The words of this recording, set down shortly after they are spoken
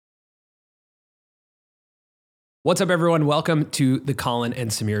What's up, everyone? Welcome to the Colin and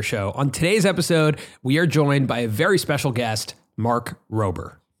Samir Show. On today's episode, we are joined by a very special guest, Mark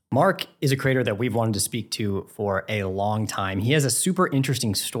Rober. Mark is a creator that we've wanted to speak to for a long time. He has a super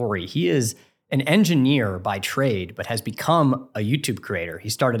interesting story. He is an engineer by trade, but has become a YouTube creator.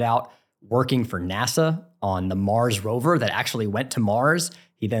 He started out working for NASA on the Mars rover that actually went to Mars.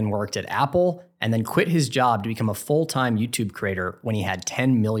 He then worked at Apple and then quit his job to become a full-time YouTube creator when he had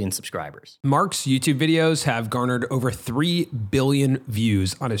 10 million subscribers. Mark's YouTube videos have garnered over 3 billion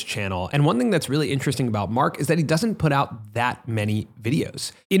views on his channel. And one thing that's really interesting about Mark is that he doesn't put out that many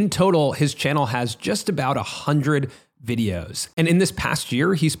videos. In total, his channel has just about 100 videos. And in this past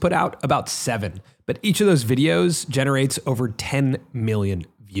year, he's put out about 7. But each of those videos generates over 10 million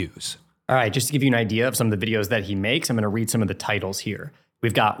views. All right, just to give you an idea of some of the videos that he makes, I'm going to read some of the titles here.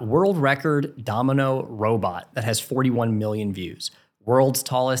 We've got World Record Domino Robot that has 41 million views. World's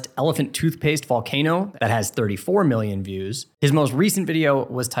Tallest Elephant Toothpaste Volcano that has 34 million views. His most recent video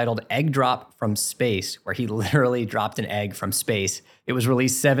was titled Egg Drop from Space, where he literally dropped an egg from space. It was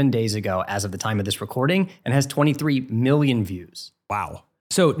released 7 days ago as of the time of this recording and has 23 million views. Wow.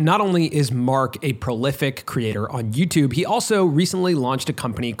 So not only is Mark a prolific creator on YouTube, he also recently launched a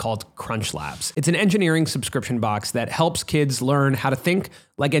company called Crunch Labs. It's an engineering subscription box that helps kids learn how to think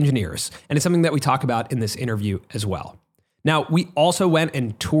like engineers. And it's something that we talk about in this interview as well. Now, we also went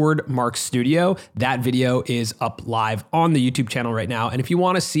and toured Mark's studio. That video is up live on the YouTube channel right now. And if you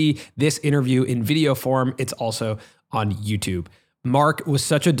want to see this interview in video form, it's also on YouTube. Mark was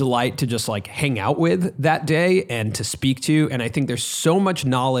such a delight to just hang out with that day and to speak to. And I think there's so much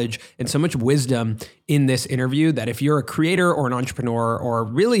knowledge and so much wisdom in this interview that if you're a creator or an entrepreneur or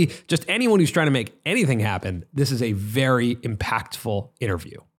really just anyone who's trying to make anything happen, this is a very impactful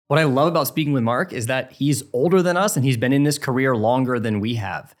interview. What I love about speaking with Mark is that he's older than us and he's been in this career longer than we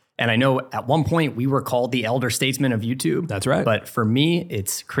have. And I know at one point we were called the elder statesmen of YouTube. That's right. But for me,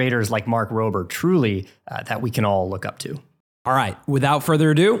 it's creators like Mark Rober truly that we can all look up to. All right, without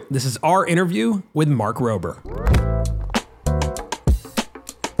further ado, this is our interview with Mark Rober.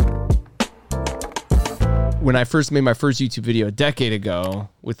 When I first made my first YouTube video a decade ago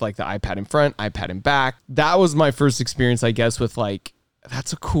with the iPad in front, iPad in back, that was my first experience, I guess, with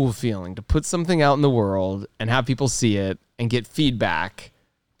that's a cool feeling to put something out in the world and have people see it and get feedback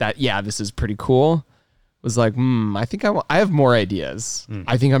that, yeah, this is pretty cool. It was I think I have more ideas.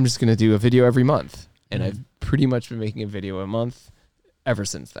 I think I'm just going to do a video every month. And I've pretty much been making a video a month ever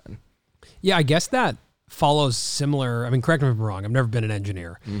since then. Yeah, I guess that follows similar, correct me if I'm wrong, I've never been an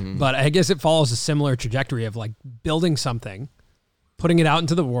engineer, but I guess it follows a similar trajectory of building something, putting it out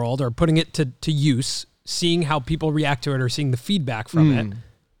into the world or putting it to use, seeing how people react to it or seeing the feedback from it,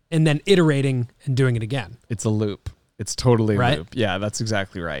 and then iterating and doing it again. It's a loop. It's totally right? a loop. Yeah, that's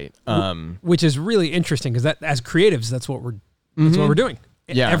exactly right. Which is really interesting because that as creatives, that's what we're doing.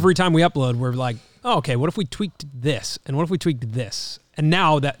 Yeah. Every time we upload, we're oh, okay, what if we tweaked this? And what if we tweaked this? And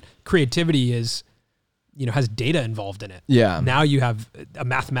now that creativity is, has data involved in it. Yeah. Now you have a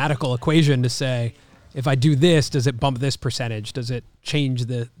mathematical equation to say, if I do this, does it bump this percentage? Does it change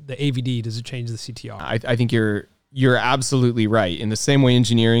the AVD? Does it change the CTR? I think you're absolutely right. In the same way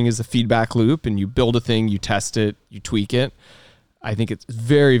engineering is a feedback loop and you build a thing, you test it, you tweak it. I think it's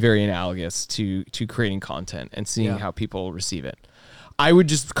very, very analogous to creating content and seeing how people receive it. I would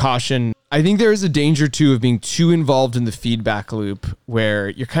just caution, I think there is a danger too of being too involved in the feedback loop where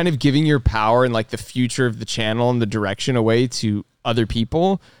you're kind of giving your power and the future of the channel and the direction away to other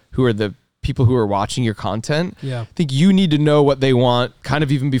people who are the people who are watching your content. Yeah. I think you need to know what they want kind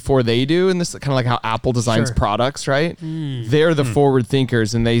of even before they do. And this is kind of how Apple designs products, right? They're the forward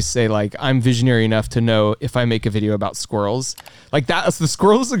thinkers and they say I'm visionary enough to know if I make a video about squirrels. The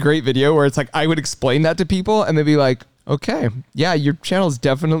squirrel is a great video where it's I would explain that to people and they'd be okay, yeah, your channel's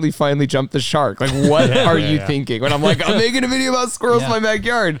definitely finally jumped the shark. What are you thinking? When I'm I'm making a video about squirrels in my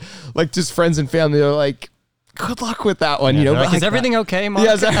backyard. Just friends and family are good luck with that one. Is everything okay, Mark?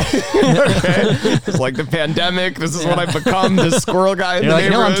 Yeah, okay. It's the pandemic. This is what I've become, this squirrel guy in the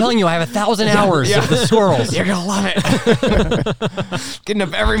neighborhood. No, I'm telling you, I have 1,000 hours of the squirrels. You're going to love it. Getting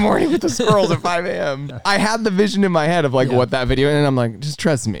up every morning with the squirrels at 5 a.m. I had the vision in my head of what that video, and I'm just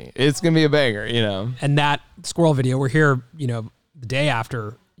trust me, it's going to be a banger, And that squirrel video, we're here, the day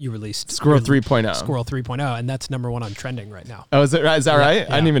after you released Squirrel 3.0. Squirrel 3.0, and that's #1 on trending right now. Oh, is that right? Yeah.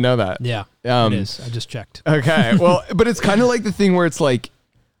 I didn't even know that. Yeah, it is. I just checked. Okay, well, but it's kind of the thing where it's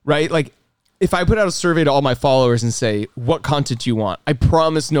right? If I put out a survey to all my followers and say, what content do you want? I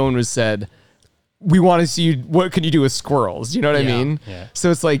promise no one was said, we want to see you, what can you do with squirrels? You know what I mean? Yeah. So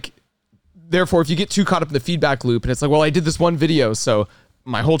it's therefore, if you get too caught up in the feedback loop and it's well, I did this one video, so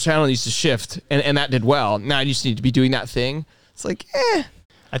my whole channel needs to shift, and that did well. Now I just need to be doing that thing. It's like,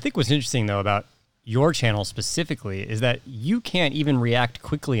 I think what's interesting though about your channel specifically is that you can't even react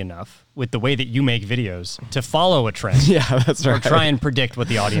quickly enough with the way that you make videos to follow a trend. Yeah, that's right. Or try and predict what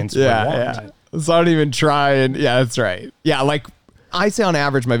the audience would want. Yeah. So I don't even try, and that's right. Yeah, like I say on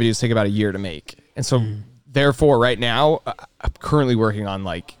average, my videos take about a year to make. And so therefore right now, I'm currently working on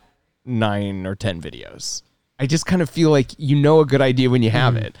like 9 or 10 videos. I just kind of feel like you know a good idea when you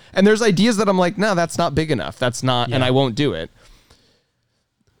have it. And there's ideas that I'm like, no, that's not big enough. That's not, and I won't do it.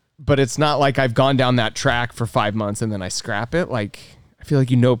 But it's not like I've gone down that track for 5 months and then I scrap it. Like, I feel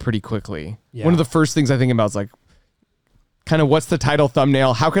like you know pretty quickly. Yeah. One of the first things I think about is like, kind of what's the title,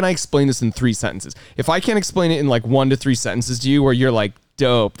 thumbnail? How can I explain this in 3 sentences? If I can't explain it in like 1 to 3 sentences to you where you're like,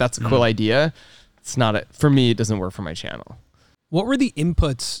 dope, that's a cool idea. It's not it. For me, it doesn't work for my channel. What were the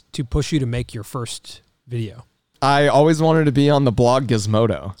inputs to push you to make your first video? I always wanted to be on the blog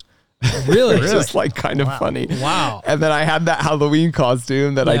Gizmodo. Really? It's just like kind of funny. Wow. And then I had that Halloween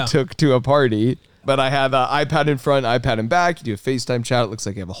costume that I took to a party, but I had an iPad in front, iPad in back. You do a FaceTime chat. It looks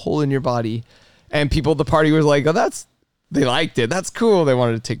like you have a hole in your body. And people at the party were like, oh, they liked it. That's cool. They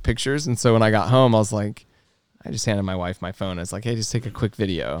wanted to take pictures. And so when I got home, I was like, I just handed my wife my phone. I was like, hey, just take a quick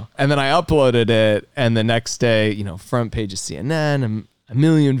video. And then I uploaded it. And the next day, front page of CNN, and 1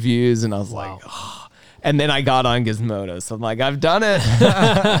 million views. And I was like, oh. And then I got on Gizmodo. So I'm like, I've done it.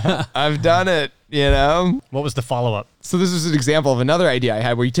 I've done it, What was the follow-up? So this is an example of another idea I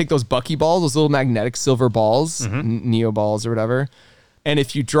had where you take those Bucky-balls, those little magnetic silver balls, Neo balls or whatever. And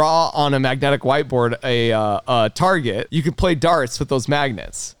if you draw on a magnetic whiteboard a target, you can play darts with those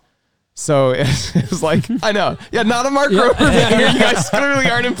magnets. So it was like, I know. Yeah, not a Mark Rober thing. You guys clearly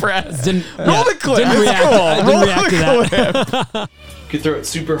aren't impressed. Roll the clip. Didn't react to that. You could throw it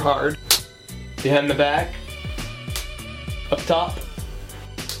super hard. Behind the back. Up top.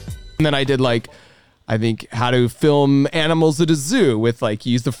 And then I did I think how to film animals at a zoo with you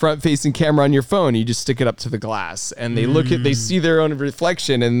use the front facing camera on your phone. You just stick it up to the glass and they they see their own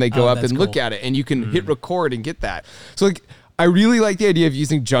reflection and they go up and look at it and you can hit record and get that. So I really like the idea of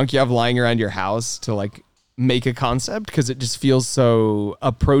using junk you have lying around your house to make a concept because it just feels so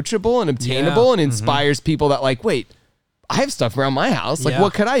approachable and obtainable and inspires people that wait, I have stuff around my house.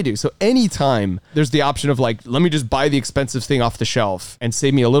 What could I do? So anytime there's the option of let me just buy the expensive thing off the shelf and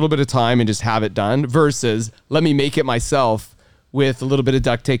save me a little bit of time and just have it done versus let me make it myself with a little bit of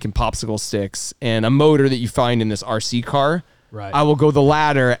duct tape and popsicle sticks and a motor that you find in this RC car. Right. I will go the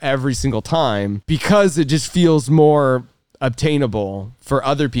latter every single time because it just feels more obtainable for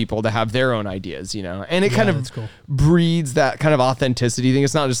other people to have their own ideas, and it kind of breeds that kind of authenticity thing.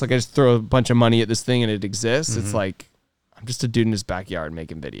 It's not just I just throw a bunch of money at this thing and it exists. It's I'm just a dude in his backyard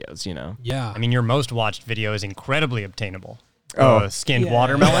making videos, Yeah. I mean, your most watched video is incredibly obtainable. Oh, skinned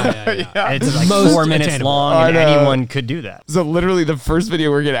watermelon. Yeah. It's Most 4 minutes attainable. long, and anyone could do that. So literally, the first video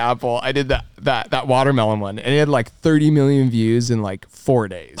we're getting Apple, I did that watermelon one, and it had 30 million views in 4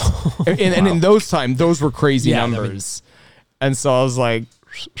 days. And in those times, those were crazy numbers. And so I was like,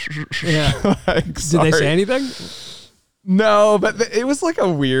 Did they say anything? No, but it was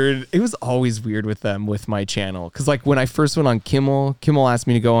it was always weird with them with my channel. Cause when I first went on Kimmel asked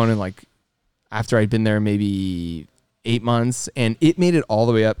me to go on and after I'd been there maybe 8 months and it made it all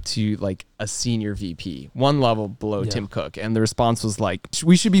the way up to a senior VP, one level below Tim Cook. And the response was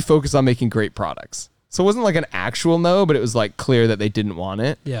we should be focused on making great products. So it wasn't an actual no, but it was clear that they didn't want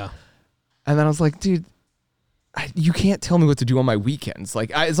it. Yeah. And then I was like, dude, you can't tell me what to do on my weekends.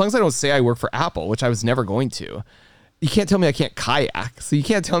 As long as I don't say I work for Apple, which I was never going to. You can't tell me I can't kayak. So you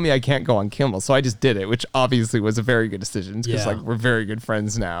can't tell me I can't go on Kimmel. So I just did it, which obviously was a very good decision because we're very good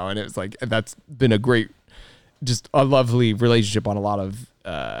friends now. And it was that's been just a lovely relationship on a lot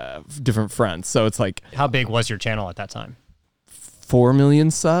of different fronts. So it's How big was your channel at that time? 4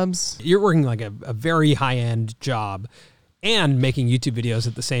 million subs. You're working a very high-end job and making YouTube videos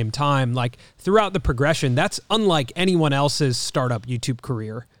at the same time. Throughout the progression, that's unlike anyone else's startup YouTube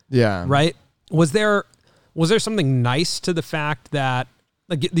career. Yeah. Right? Was there something nice to the fact that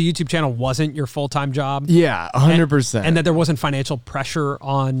the YouTube channel wasn't your full-time job? Yeah, 100%. And that there wasn't financial pressure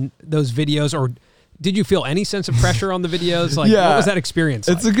on those videos? Or did you feel any sense of pressure on the videos? What was that experience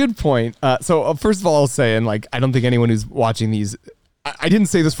like? It's a good point. So first of all, I'll say, and I don't think anyone who's watching these, I didn't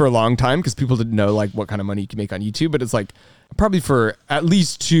say this for a long time because people didn't know what kind of money you can make on YouTube, but it's probably for at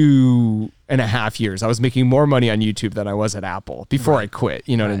least 2.5 years, I was making more money on YouTube than I was at Apple before I quit.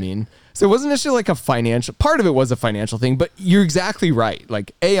 You know what I mean? So it wasn't necessarily a financial, part of it was a financial thing, but you're exactly right.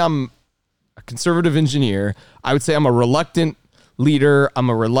 I'm a conservative engineer. I would say I'm a reluctant leader. I'm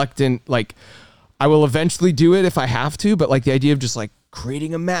a reluctant, I will eventually do it if I have to, but the idea of just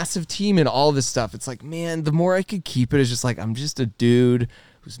creating a massive team and all this stuff. It's like, man, the more I could keep it, it's just like, I'm just a dude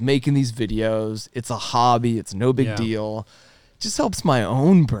who's making these videos. It's a hobby. It's no big deal. It just helps my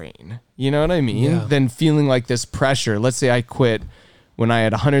own brain. You know what I mean? Yeah. Than feeling like this pressure. Let's say I quit when I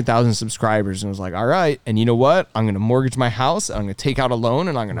had 100,000 subscribers and was like, all right, and you know what? I'm going to mortgage my house. I'm going to take out a loan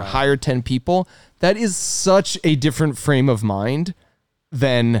and I'm going to hire 10 people. That is such a different frame of mind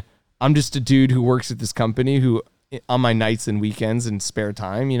than I'm just a dude who works at this company who on my nights and weekends and spare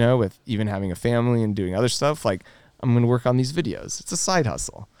time, you know, with even having a family and doing other stuff, like I'm going to work on these videos. It's a side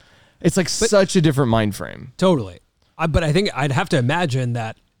hustle. It's like such a different mind frame. Totally. But I think I'd have to imagine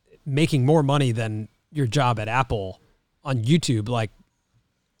that making more money than your job at Apple on YouTube, like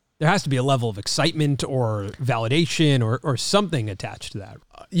there has to be a level of excitement or validation or something attached to that.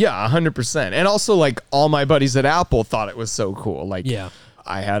 Yeah, 100%. And also like all my buddies at Apple thought it was so cool. Like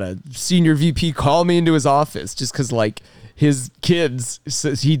I had a senior VP call me into his office just because like his kids,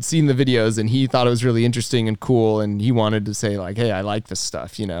 he'd seen the videos and he thought it was really interesting and cool. And he wanted to say like, hey, I like this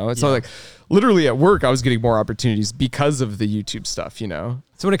stuff, you know? And so like literally at work, I was getting more opportunities because of the YouTube stuff, you know?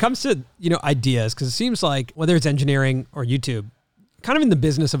 So when it comes to, you know, ideas, because it seems like whether it's engineering or YouTube, kind of in the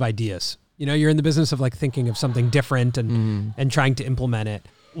business of ideas, you know, you're in the business of like thinking of something different and trying to implement it.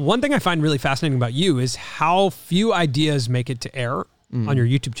 One thing I find really fascinating about you is how few ideas make it to air on your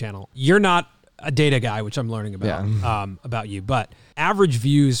YouTube channel. You're not a data guy, which I'm learning about you, but average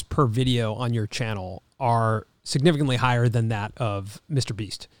views per video on your channel are significantly higher than that of Mr.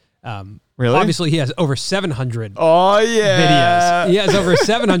 Beast. Really? Obviously, he has over 700 videos. He has over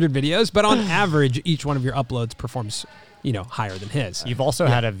 700 videos, but on average, each one of your uploads performs, you know, higher than his. You've also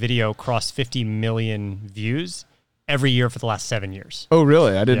had a video cross 50 million views every year for the last 7 years. Oh,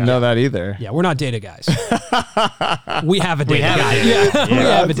 really? I didn't know that either. Yeah, we're not data guys. We have a data guy. We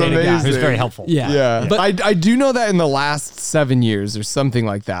have a data guy. Who's very helpful. Yeah. But I do know that in the last 7 years or something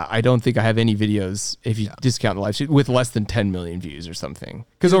like that, I don't think I have any videos, if you discount the live stream, with less than 10 million views or something.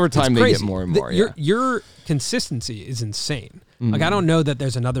 Because over time they get more and more. Your consistency is insane. Like, I don't know that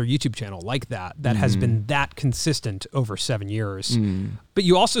there's another YouTube channel like that has been that consistent over 7 years. But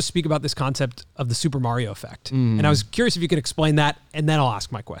you also speak about this concept of the Super Mario effect. And I was curious if you could explain that, and then I'll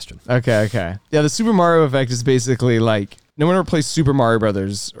ask my question. Okay. Yeah, the Super Mario effect is basically like, no one ever plays Super Mario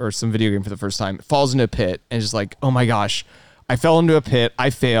Brothers or some video game for the first time, falls into a pit, and is just like, oh my gosh, I fell into a pit, I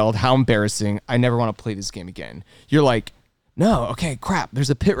failed, how embarrassing, I never want to play this game again. You're like, no, okay, crap,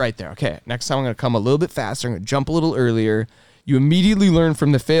 there's a pit right there. Okay, next time I'm going to come a little bit faster, I'm going to jump a little earlier. You immediately learn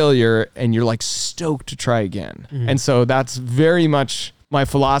from the failure and you're like stoked to try again. And so that's very much my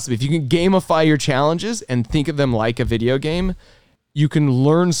philosophy. If you can gamify your challenges and think of them like a video game, you can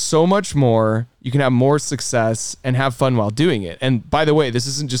learn so much more, you can have more success and have fun while doing it. And by the way, this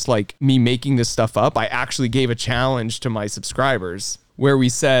isn't just like me making this stuff up. I actually gave a challenge to my subscribers where we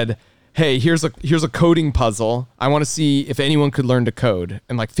said, hey, here's a coding puzzle. I want to see if anyone could learn to code.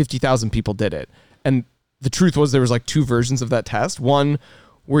 And like 50,000 people did it. And the truth was there was like two versions of that test. One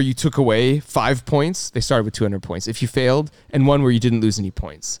where you took away 5 points. They started with 200 points if you failed, and one where you didn't lose any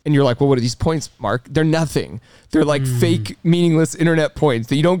points. And you're like, well, what are these points, Mark? They're nothing. They're like fake, meaningless internet points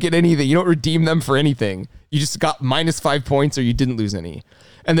that you don't get anything. You don't redeem them for anything. You just got -5 points or you didn't lose any.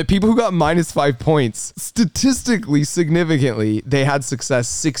 And the people who got -5 points, statistically, significantly, they had success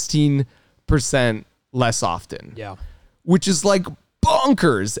 16% less often. Yeah. Which is like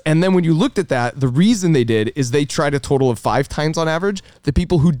bonkers. And then when you looked at that, the reason they did is they tried a total of 5 times on average. The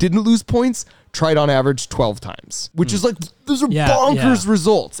people who didn't lose points tried on average 12 times, which is like, those are bonkers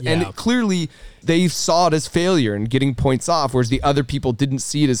results. Yeah. And clearly they saw it as failure and getting points off, whereas the other people didn't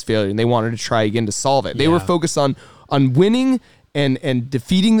see it as failure and they wanted to try again to solve it. They were focused on winning and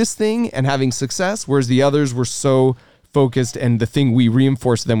defeating this thing and having success, whereas the others were so focused, and the thing we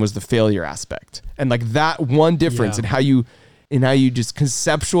reinforced them was the failure aspect. And like that one difference in how you just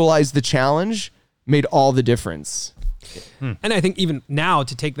conceptualize the challenge made all the difference. And I think even now,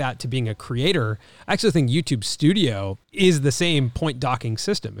 to take that to being a creator, I actually think YouTube Studio is the same point docking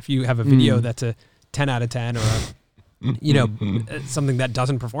system. If you have a video that's a 10 out of 10 or something that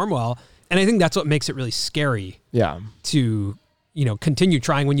doesn't perform well, and I think that's what makes it really scary to, continue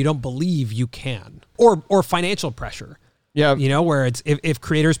trying when you don't believe you can, or financial pressure. Yeah. Where it's if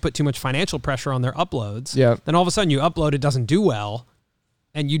creators put too much financial pressure on their uploads, then all of a sudden you upload, it doesn't do well,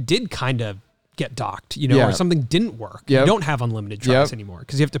 and you did kind of get docked, or something didn't work. You don't have unlimited tries anymore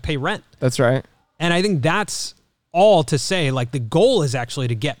because you have to pay rent. That's right. And I think that's all to say, like, the goal is actually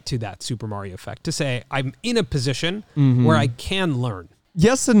to get to that Super Mario effect, to say I'm in a position where I can learn.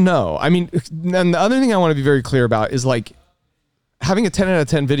 Yes and no. I mean, and the other thing I want to be very clear about is like, having a 10 out of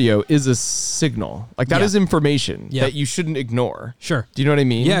 10 video is a signal. Like that Yeah. is information Yeah. that you shouldn't ignore. Sure. Do you know what I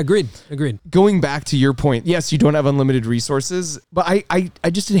mean? Yeah, agreed. Going back to your point, yes, you don't have unlimited resources, but I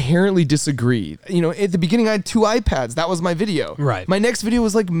just inherently disagree. You know, at the beginning I had 2 iPads. That was my video. Right. My next video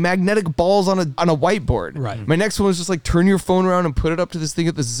was like magnetic balls on a whiteboard. Right. My next one was just like turn your phone around and put it up to this thing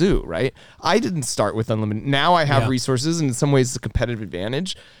at the zoo, right? I didn't start with unlimited. Now I have Yeah. resources, and in some ways it's a competitive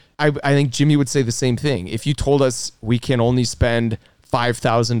advantage. I think Jimmy would say the same thing. If you told us we can only spend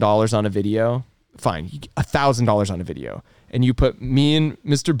 $5,000 on a video, fine, $1,000 on a video, and you put me and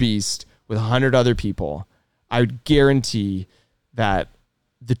Mr. Beast with 100 other people, I would guarantee that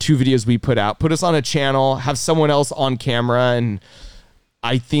the 2 videos we put out, put us on a channel, have someone else on camera, and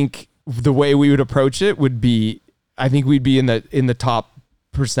I think the way we would approach it would be, I think we'd be in the top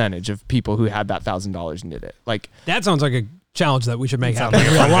percentage of people who had that $1,000 and did it. Like That sounds like a challenge that we should make Sounds happen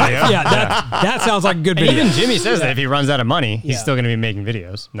in like a real fun life. video. Yeah, that sounds like a good And video. even Jimmy says that if he runs out of money, he's Yeah. still going to be making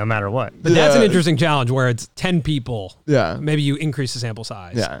videos no matter what. But that's an Yeah. interesting challenge where it's 10 people. Yeah. Maybe you increase the sample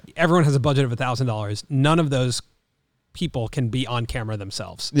size. Yeah. Everyone has a budget of $1,000. None of those people can be on camera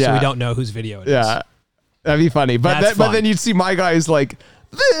themselves. So Yeah. we don't know whose video it is. Yeah, that'd be funny. But That's but fun. then you'd see my guys like,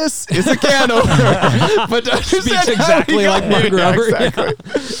 this is a can opener. But Speaks exactly like Mark Rober. Yeah. Exactly.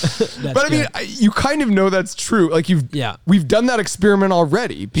 That's But I mean, good. you kind of know that's true. Like Yeah. we've done that experiment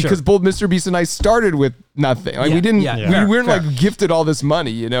already because Sure. both Mr. Beast and I started with nothing. Like Yeah, we didn't, yeah, we fair, weren't fair. like gifted all this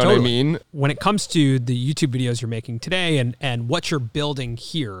money. You know what I Totally. mean? When it comes to the YouTube videos you're making today and what you're building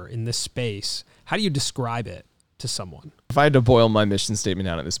here in this space, how do you describe it to someone? If I had to boil my mission statement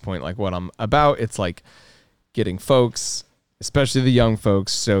down at this point, like what I'm about, it's like getting folks, especially the young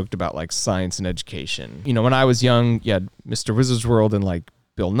folks, stoked about like science and education. You know, when I was young, you had Mr. Wizard's World and like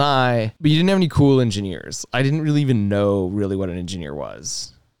Bill Nye, but you didn't have any cool engineers. I didn't really even know really what an engineer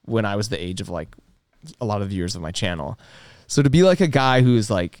was when I was the age of like a lot of the years of my channel. So to be like a guy who's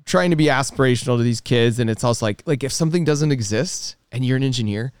like trying to be aspirational to these kids, and it's also like if something doesn't exist and you're an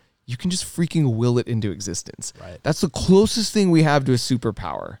engineer, you can just freaking will it into existence. Right. That's the closest thing we have to a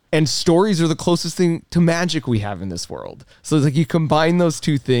superpower. And stories are the closest thing to magic we have in this world. So it's like you combine those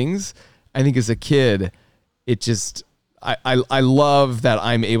two things. I think as a kid, it just, I love that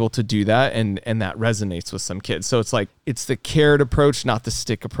I'm able to do that, and that resonates with some kids. So it's like, it's the carrot approach, not the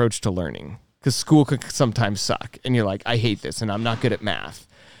stick approach to learning. Because school can sometimes suck. And you're like, I hate this and I'm not good at math.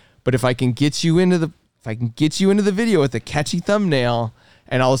 But if I can get you into the video with a catchy thumbnail,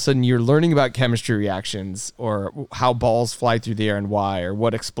 and all of a sudden you're learning about chemistry reactions or how balls fly through the air and why, or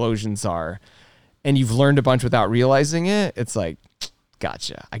what explosions are, and you've learned a bunch without realizing it, it's like,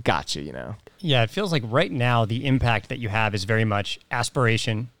 gotcha. I gotcha, you know? Yeah, it feels like right now the impact that you have is very much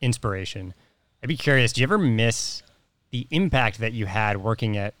aspiration, inspiration. I'd be curious, do you ever miss the impact that you had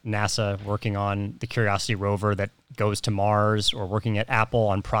working at NASA, working on the Curiosity rover that goes to Mars, or working at Apple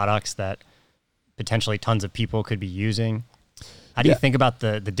on products that potentially tons of people could be using? How do you think about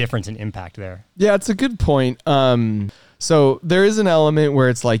the difference in impact there? Yeah, it's a good point. So there is an element where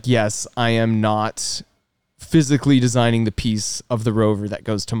it's like, yes, I am not physically designing the piece of the rover that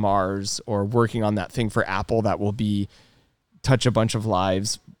goes to Mars, or working on that thing for Apple that will touch a bunch of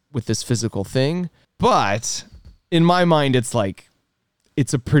lives with this physical thing. But in my mind, it's like,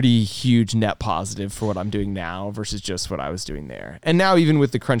 it's a pretty huge net positive for what I'm doing now versus just what I was doing there. And now even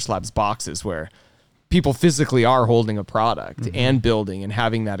with the Crunch Labs boxes, where people physically are holding a product and building and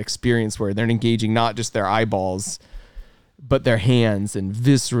having that experience where they're engaging not just their eyeballs, but their hands, and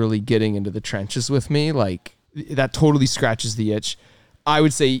viscerally getting into the trenches with me, like that totally scratches the itch. I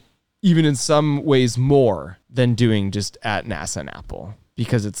would say even in some ways more than doing just at NASA and Apple,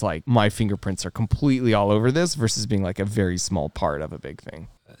 because it's like my fingerprints are completely all over this versus being like a very small part of a big thing.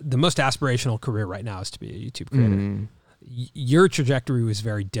 The most aspirational career right now is to be a YouTube creator. Your trajectory was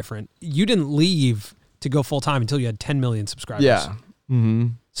very different. You didn't leave to go full time until you had 10 million subscribers. Yeah.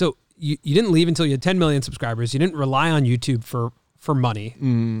 So you didn't leave until you had 10 million subscribers. You didn't rely on YouTube for money,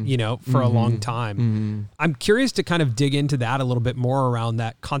 you know, for a long time. I'm curious to kind of dig into that a little bit more around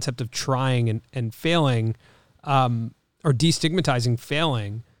that concept of trying and failing, or destigmatizing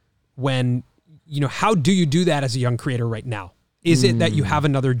failing when, you know, how do you do that as a young creator right now? Is it that you have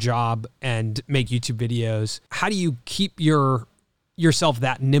another job and make YouTube videos? How do you keep yourself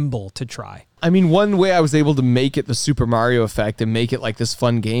that nimble to try? I mean, one way I was able to make it the Super Mario effect and make it like this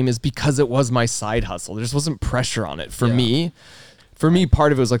fun game is because it was my side hustle. There just wasn't pressure on it for me. For me,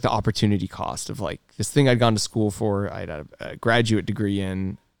 part of it was like the opportunity cost of like this thing I'd gone to school for. I had a graduate degree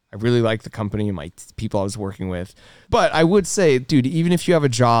in. I really like the company and my people I was working with. But I would say, dude, even if you have a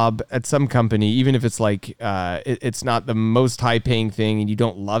job at some company, even if it's like it's not the most high paying thing and you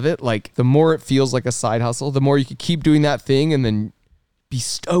don't love it, like the more it feels like a side hustle, the more you could keep doing that thing and then be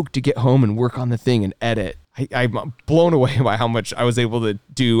stoked to get home and work on the thing and edit. I'm blown away by how much I was able to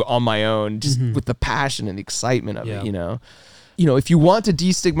do on my own, just with the passion and the excitement of it, you know? You know, if you want to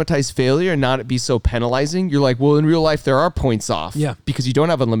destigmatize failure and not be so penalizing, you're like, well, in real life, there are points off because you don't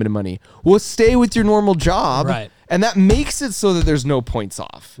have unlimited money. Well, stay with your normal job. Right. And that makes it so that there's no points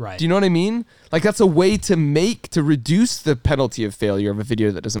off. Right. Do you know what I mean? Like that's a way to reduce the penalty of failure of a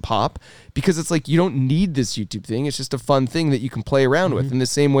video that doesn't pop, because it's like, you don't need this YouTube thing. It's just a fun thing that you can play around with in the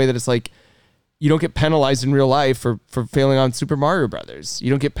same way that it's like, you don't get penalized in real life for failing on Super Mario Brothers.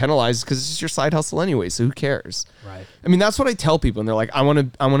 You don't get penalized because it's just your side hustle anyway. So who cares? Right. I mean, that's what I tell people, and they're like, I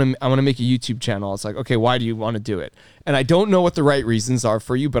want to make a YouTube channel. It's like, okay, why do you want to do it? And I don't know what the right reasons are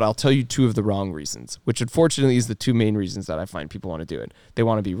for you, but I'll tell you 2 of the wrong reasons, which unfortunately is the 2 main reasons that I find people want to do it. They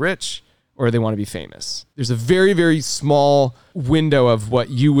want to be rich or they want to be famous. There's a very, very small window of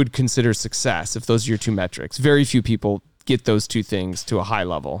what you would consider success if those are your 2 metrics. Very few people get those 2 things to a high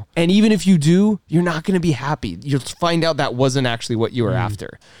level. And even if you do, you're not going to be happy. You'll find out that wasn't actually what you were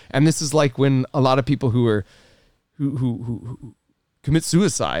after. And this is like when a lot of people who commit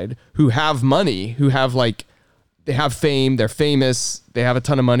suicide, who have money, who have like, they have fame, they're famous, they have a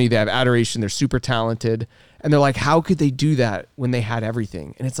ton of money, they have adoration, they're super talented. And they're like, how could they do that when they had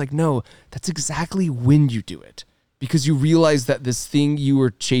everything? And it's like, no, that's exactly when you do it. Because you realize that this thing you were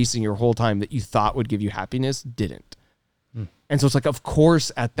chasing your whole time that you thought would give you happiness didn't. And so it's like, of course,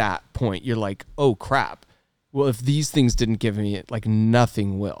 at that point, you're like, oh, crap. Well, if these things didn't give me it, like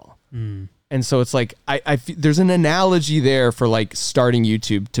nothing will. And so it's like, there's an analogy there for like starting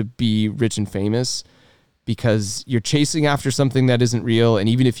YouTube to be rich and famous, because you're chasing after something that isn't real. And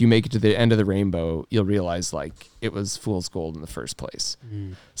even if you make it to the end of the rainbow, you'll realize like it was fool's gold in the first place.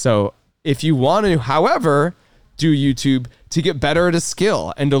 So if you want to, however, do YouTube to get better at a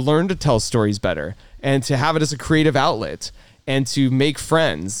skill and to learn to tell stories better and to have it as a creative outlet and to make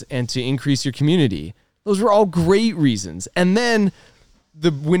friends and to increase your community, those are all great reasons. And then the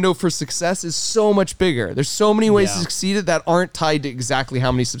window for success is so much bigger. There's so many ways to succeed at that aren't tied to exactly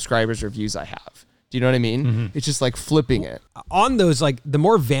how many subscribers or views I have. Do you know what I mean? It's just like flipping it. On those, like the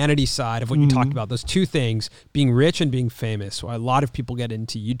more vanity side of what you talked about, those 2 things, being rich and being famous, why a lot of people get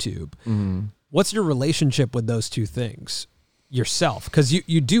into YouTube. What's your relationship with those 2 things yourself? Because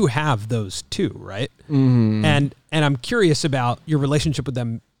you do have those 2, right? And I'm curious about your relationship with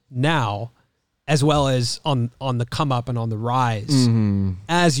them now, as well as on the come up and on the rise,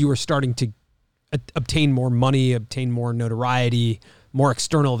 as you were starting to obtain more money, obtain more notoriety, more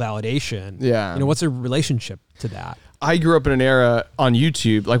external validation. Yeah. You know, what's a relationship to that? I grew up in an era on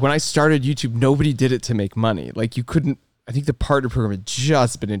YouTube. Like when I started YouTube, nobody did it to make money. Like you couldn't, I think the partner program had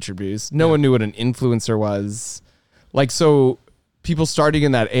just been introduced. No one knew what an influencer was. Like, so people starting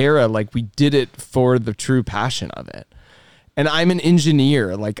in that era, like we did it for the true passion of it. And I'm an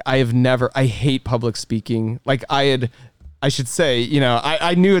engineer. Like I hate public speaking. Like I should say, you know,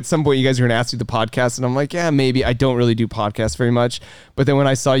 I knew at some point you guys were going to ask me the podcast, and I'm like, yeah, maybe. I don't really do podcasts very much. But then when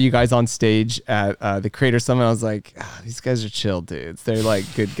I saw you guys on stage at the Creator Summit, I was like, these guys are chill dudes. They're like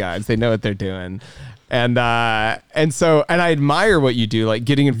good guys. They know what they're doing. And I admire what you do, like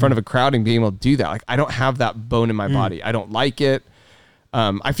getting in front of a crowd and being able to do that. Like I don't have that bone in my body. I don't like it.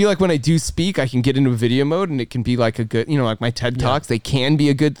 I feel like when I do speak, I can get into a video mode and it can be like a good, you know, like my TED Talks, they can be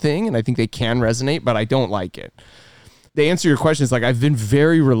a good thing. And I think they can resonate, but I don't like it. The answer to your question is like, I've been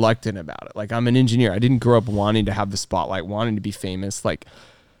very reluctant about it. Like I'm an engineer. I didn't grow up wanting to have the spotlight, wanting to be famous. Like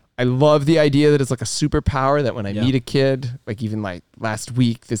I love the idea that it's like a superpower that when I meet a kid, like even like last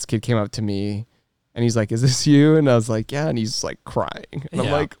week, this kid came up to me and he's like, is this you? And I was like, yeah. And he's like crying. And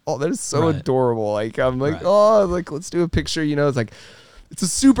I'm like, oh, that is so adorable. Like, I'm like, oh, like, let's do a picture. You know, it's like, it's a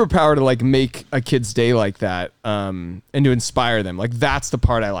superpower to like make a kid's day like that, and to inspire them. Like that's the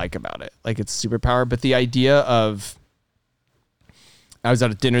part I like about it. Like it's superpower. But the idea of, I was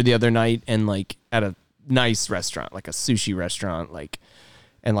at a dinner the other night and like at a nice restaurant, like a sushi restaurant, like,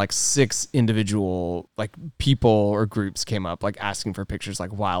 and like 6 individual like people or groups came up like asking for pictures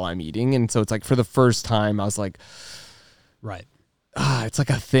like while I'm eating. And so it's like for the first time I was like, it's like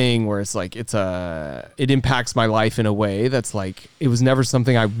a thing where it's like, it impacts my life in a way that's like, it was never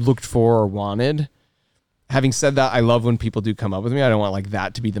something I looked for or wanted. Having said that, I love when people do come up with me. I don't want like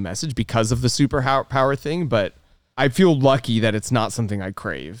that to be the message because of the superpower thing, but I feel lucky that it's not something I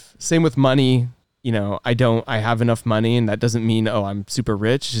crave. Same with money. You know, I have enough money, and that doesn't mean, oh, I'm super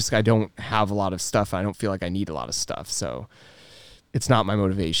rich. It's just I don't have a lot of stuff. I don't feel like I need a lot of stuff. So it's not my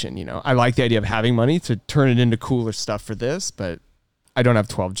motivation. You know, I like the idea of having money to turn it into cooler stuff for this, but I don't have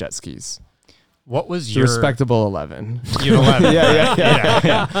 12 jet skis. What was It's your respectable 11? You have 11.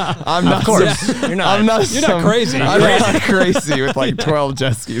 Yeah. I'm not. Of course, you're not. I'm not. You're not crazy. I'm not crazy with like 12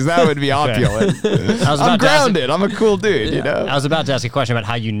 jet skis. That would be opulent. I'm grounded. I'm a cool dude. You know. I was about to ask a question about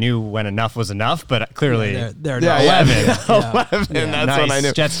how you knew when enough was enough, but clearly they're 11. 11. That's Nice when I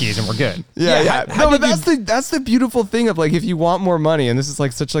knew. jet skis, and we're good. Yeah. How No, but did that's the beautiful thing of like if you want more money, and this is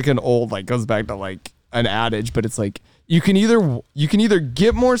like such like an old like goes back to like an adage, but it's like you can either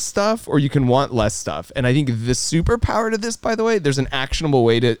get more stuff or you can want less stuff. And I think the superpower to this, by the way, there's an actionable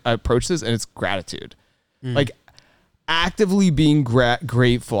way to approach this, and it's gratitude. Like actively being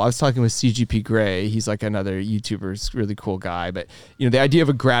grateful. I was talking with CGP Grey. He's like another YouTuber, he's a really cool guy. But you know, the idea of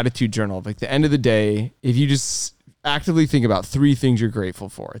a gratitude journal, like the end of the day, if you just actively think about 3 things you're grateful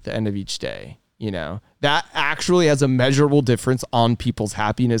for at the end of each day, you know, that actually has a measurable difference on people's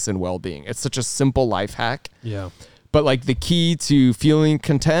happiness and well-being. It's such a simple life hack. Yeah. But like the key to feeling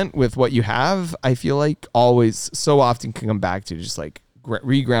content with what you have, I feel like always so often can come back to just like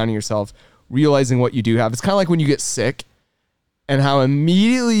regrounding yourself, realizing what you do have. It's kind of like when you get sick and how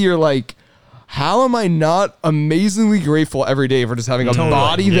immediately you're like, how am I not amazingly grateful every day for just having a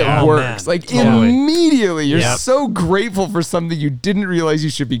body that works? Like immediately you're so grateful for something you didn't realize you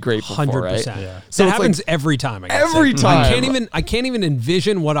should be grateful 100%. For, right? Yeah. So that happens like, every time I get every sick. time. I can't even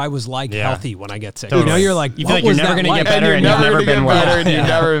envision what I was like healthy when I get sick. Totally. You know, you're like, you feel like you're never going to get better and you've never been well. And you've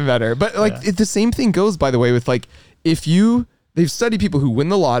never been better. But like the same thing goes, by the way, with like they've studied people who win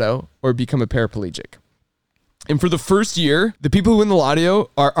the lotto or become a paraplegic. And for the first year, the people who win the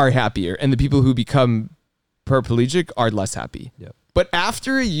lotto are happier, and the people who become paraplegic are less happy. Yep. But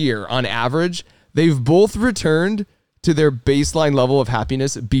after a year, on average, they've both returned to their baseline level of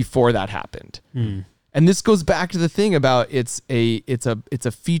happiness before that happened. And this goes back to the thing about it's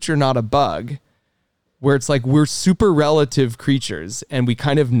a feature, not a bug, where it's like we're super relative creatures and we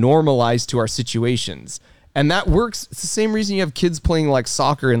kind of normalize to our situations. And that works. It's the same reason you have kids playing like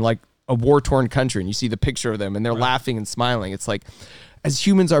soccer in like a war-torn country and you see the picture of them and they're laughing and smiling. It's like, as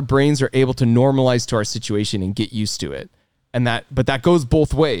humans, our brains are able to normalize to our situation and get used to it. But that goes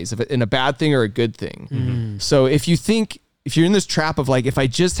both ways, in a bad thing or a good thing. So if you're in this trap of like, if I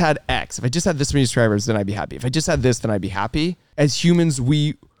just had X, if I just had this many subscribers, then I'd be happy. If I just had this, then I'd be happy. As humans,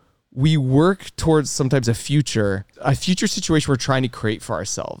 we work towards sometimes a future situation we're trying to create for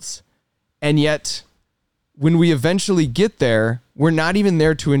ourselves. And yet when we eventually get there, we're not even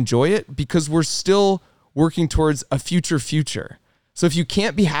there to enjoy it because we're still working towards a future. So if you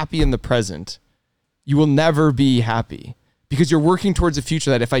can't be happy in the present, you will never be happy because you're working towards a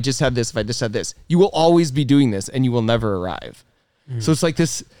future that if I just had this, you will always be doing this and you will never arrive. So it's like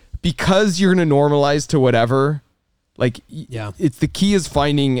this, because you're going to normalize to whatever, like it's the key is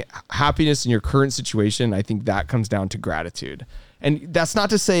finding happiness in your current situation. I think that comes down to gratitude. And that's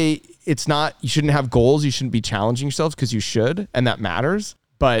not to say you shouldn't have goals. You shouldn't be challenging yourself because you should. And that matters.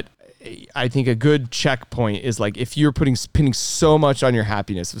 But I think a good checkpoint is like, if you're pinning so much on your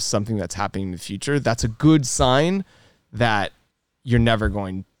happiness with something that's happening in the future, that's a good sign that you're never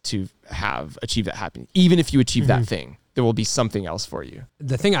going to achieve that happiness. Even if you achieve that thing, there will be something else for you.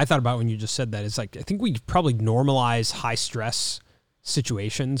 The thing I thought about when you just said that is like, I think we probably normalize high stress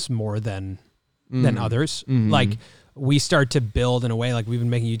situations more than others. Like, we start to build in a way, like we've been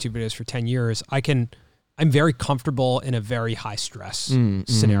making YouTube videos for 10 years. I'm very comfortable in a very high stress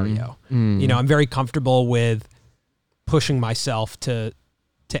scenario. You know, I'm very comfortable with pushing myself to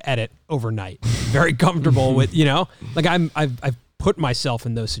edit overnight. Very comfortable with, you know, like I've put myself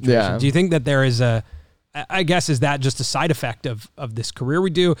in those situations. Yeah. Do you think that there is I guess, is that just a side effect of this career we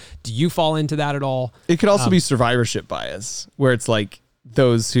do? Do you fall into that at all? It could also be survivorship bias, where it's like,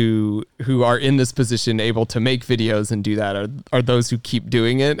 those who are in this position able to make videos and do that are those who keep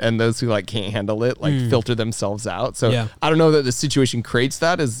doing it, and those who like can't handle it, like filter themselves out. So I don't know that the situation creates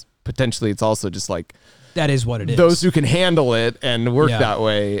that, as potentially it's also just like, that is what it is. Those who can handle it and work that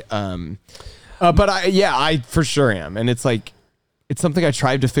way. But I for sure am. And it's like, it's something I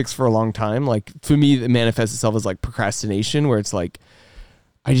tried to fix for a long time. Like for me, it manifests itself as like procrastination, where it's like,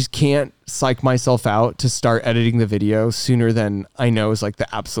 I just can't psych myself out to start editing the video sooner than I know is like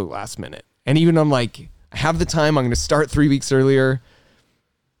the absolute last minute. And even I'm like, I have the time, I'm going to start 3 weeks earlier.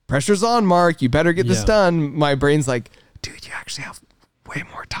 Pressure's on, Mark. You better get this done. My brain's like, dude, you actually have way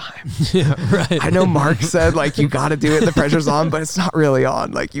more time. Yeah, right. I know Mark said like, you got to do it. The pressure's on, but it's not really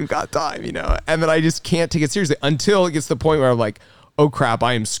on. Like you've got time, you know? And then I just can't take it seriously until it gets to the point where I'm like, oh crap,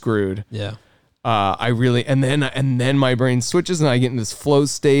 I am screwed. Yeah. And then my brain switches and I get in this flow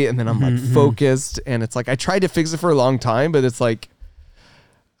state, and then I'm like focused, and it's like, I tried to fix it for a long time, but it's like,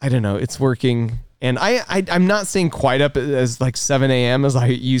 I don't know, it's working. And I'm not staying quite up as like 7 a.m. as I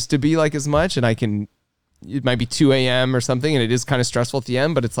used to be like as much. And it might be 2 a.m. or something. And it is kind of stressful at the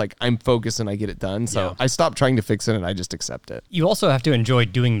end, but it's like I'm focused and I get it done. So I stopped trying to fix it and I just accept it. You also have to enjoy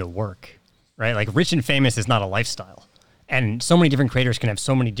doing the work, right? Like rich and famous is not a lifestyle. And so many different creators can have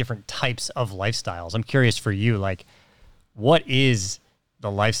so many different types of lifestyles. I'm curious for you, like, what is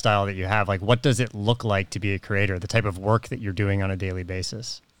the lifestyle that you have? Like, what does it look like to be a creator, the type of work that you're doing on a daily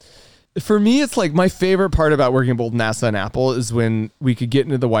basis? For me, it's like my favorite part about working at both NASA and Apple is when we could get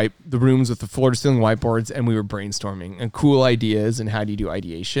into the rooms with the floor to ceiling whiteboards and we were brainstorming and cool ideas and how do you do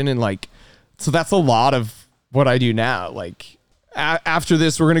ideation. And like, so that's a lot of what I do now. Like after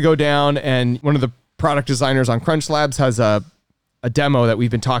this, we're going to go down and one of the product designers on Crunch Labs has a demo that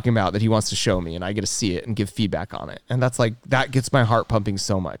we've been talking about that he wants to show me and I get to see it and give feedback on it. And that's like, that gets my heart pumping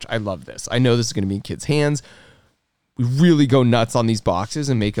so much. I love this. I know this is going to be in kids' hands. We really go nuts on these boxes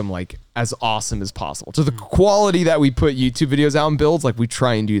and make them like as awesome as possible. To the quality that we put YouTube videos out in builds, like we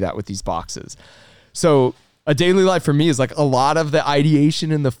try and do that with these boxes. So a daily life for me is like a lot of the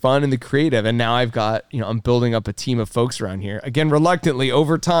ideation and the fun and the creative. And now I've got, I'm building up a team of folks around here. Again, reluctantly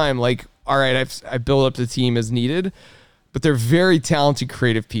over time, like, all right, I build up the team as needed, but they're very talented,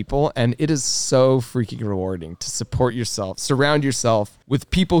 creative people. And it is so freaking rewarding to support yourself, surround yourself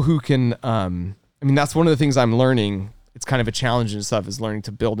with people who can, that's one of the things I'm learning. It's kind of a challenge and stuff is learning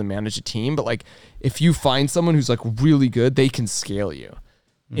to build and manage a team. But like, if you find someone who's like really good, they can scale you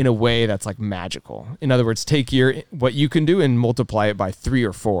in a way that's like magical. In other words, take what you can do and multiply it by 3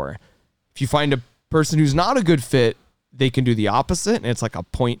 or 4. If you find a person who's not a good fit, they can do the opposite. And it's like a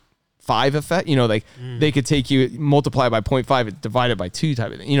 0.5 effect, they could take you, multiply by 0.5, divide it by 2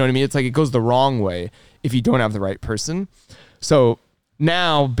 type of thing. You know what I mean? It's like, it goes the wrong way if you don't have the right person. So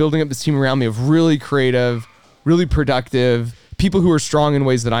now building up this team around me of really creative, really productive people who are strong in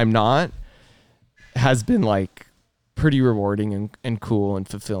ways that I'm not has been like pretty rewarding and cool and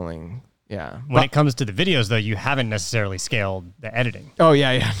fulfilling. Yeah. When it comes to the videos though, you haven't necessarily scaled the editing. Oh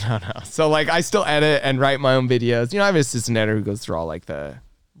yeah. No. So like I still edit and write my own videos. I have an assistant editor who goes through all like the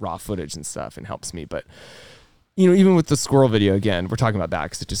raw footage and stuff and helps me. But even with the squirrel video, again, we're talking about that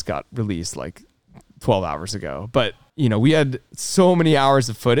because it just got released like 12 hours ago. But we had so many hours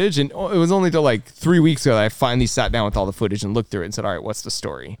of footage and it was only till like 3 weeks ago that I finally sat down with all the footage and looked through it and said, all right, what's the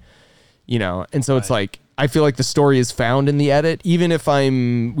story? And so it's like, I feel like the story is found in the edit. Even if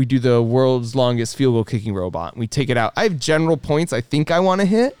we do the world's longest field goal kicking robot and we take it out, I have general points I think I want to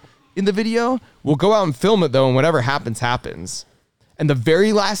hit in the video. We'll go out and film it though. And whatever happens, happens. And the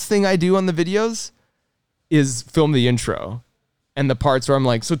very last thing I do on the videos is film the intro. And the parts where I'm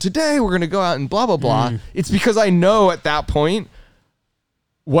like, so today we're going to go out and blah, blah, blah. It's because I know at that point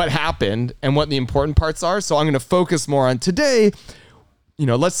what happened and what the important parts are. So I'm going to focus more on today.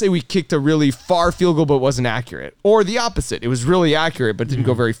 Let's say we kicked a really far field goal, but wasn't accurate, or the opposite. It was really accurate, but didn't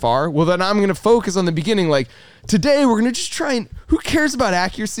go very far. Well, then I'm going to focus on the beginning. Like today we're going to just try and who cares about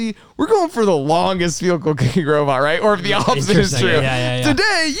accuracy? We're going for the longest field goal kicking robot, right? Or if the opposite is true. Yeah.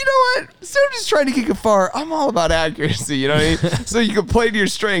 Today, you know what? Instead of just trying to kick it far, I'm all about accuracy. You know what I mean? So you can play to your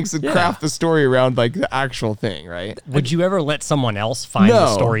strengths and craft the story around like the actual thing, right? Would you ever let someone else find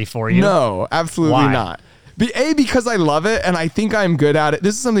the story for you? No, absolutely not. Because I love it and I think I'm good at it.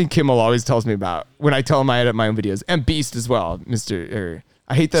 This is something Kimmel always tells me about when I tell him I edit my own videos, and Beast as well.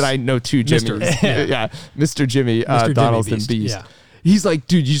 I hate that I know 2 Jimmys. Mr. Jimmy Donaldson Beast. Yeah. He's like,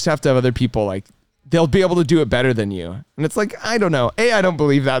 dude, you just have to have other people like they'll be able to do it better than you. And it's like, I don't know. I don't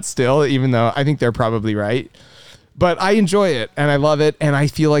believe that still, even though I think they're probably right. But I enjoy it and I love it. And I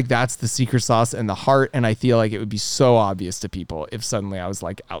feel like that's the secret sauce and the heart. And I feel like it would be so obvious to people if suddenly I was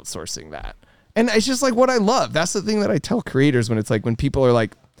like outsourcing that. And it's just like what I love. That's the thing that I tell creators when it's like, when people are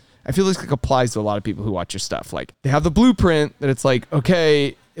like, I feel like it applies to a lot of people who watch your stuff. Like they have the blueprint that it's like,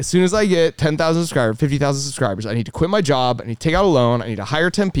 okay, as soon as I get 10,000 subscribers, 50,000 subscribers, I need to quit my job. I need to take out a loan. I need to hire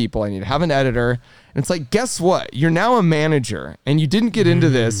 10 people. I need to have an editor. And it's like, guess what? You're now a manager and you didn't get into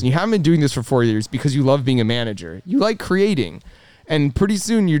this and you haven't been doing this for 4 years because you love being a manager. You like creating. And pretty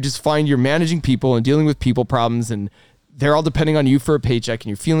soon you just find you're managing people and dealing with people problems and they're all depending on you for a paycheck and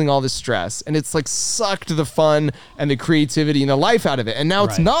you're feeling all this stress and it's like sucked the fun and the creativity and the life out of it. And now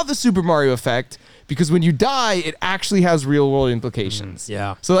it's not the Super Mario effect because when you die, it actually has real world implications.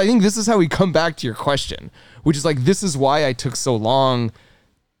 Yeah. So I think this is how we come back to your question, which is like, this is why I took so long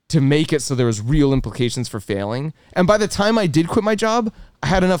to make it so there was real implications for failing. And by the time I did quit my job, I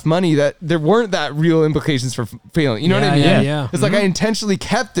had enough money that there weren't that real implications for failing. You know what I mean? Yeah. It's like I intentionally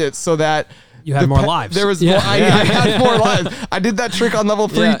kept it so that you had more lives. There was more, I had more lives. I did that trick on level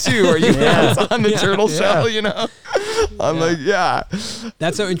 3 too, where you was on the turtle shell, I'm like, yeah.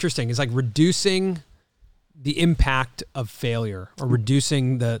 That's so interesting. It's like reducing the impact of failure or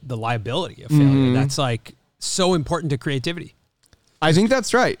reducing the liability of failure. That's like so important to creativity. I think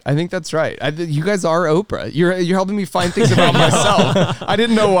that's right. You guys are Oprah. You're helping me find things about myself. I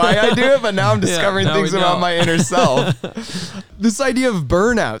didn't know why I do it, but now I'm discovering things about my inner self. This idea of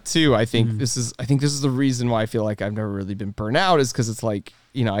burnout too. I think this is the reason why I feel like I've never really been burnt out, is because it's like,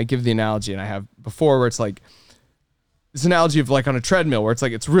 I give the analogy, and I have before, where it's like this analogy of like on a treadmill, where it's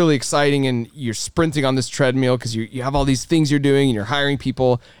like it's really exciting and you're sprinting on this treadmill because you have all these things you're doing and you're hiring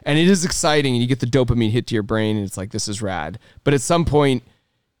people, and it is exciting and you get the dopamine hit to your brain and it's like, this is rad. But at some point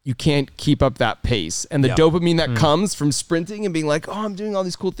you can't keep up that pace, and the dopamine that comes from sprinting and being like, oh, I'm doing all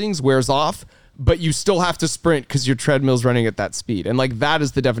these cool things, wears off, but you still have to sprint because your treadmill's running at that speed. And like that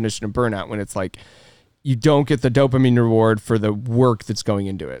is the definition of burnout, when it's like you don't get the dopamine reward for the work that's going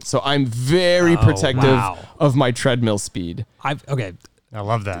into it. So I'm very protective of my treadmill speed. I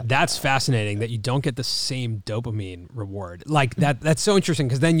love that. That's fascinating that you don't get the same dopamine reward. Like that's so interesting,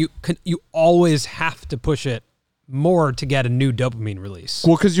 because then you always have to push it more to get a new dopamine release.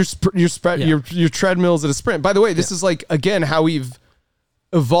 Well, because your treadmill's at a sprint. By the way, this is like, again, how we've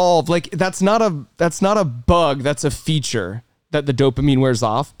evolved. Like that's not a bug, that's a feature that the dopamine wears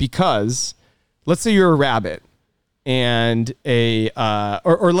off, because let's say you're a rabbit and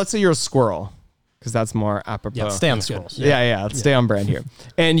or let's say you're a squirrel, because that's more apropos. Yeah, stay on the squirrels. Yeah, let's stay on brand here.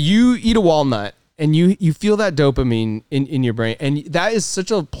 And you eat a walnut and you feel that dopamine in your brain, and that is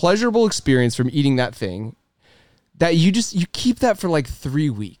such a pleasurable experience from eating that thing that you keep that for like 3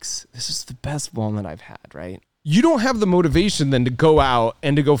 weeks. This is the best walnut I've had, right? You don't have the motivation then to go out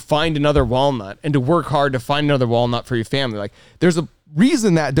and to go find another walnut and to work hard to find another walnut for your family. Like there's a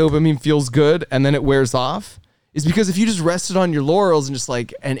reason that dopamine feels good and then it wears off, is because if you just rested on your laurels and just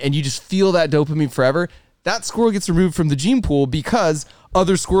like, and you just feel that dopamine forever, that squirrel gets removed from the gene pool because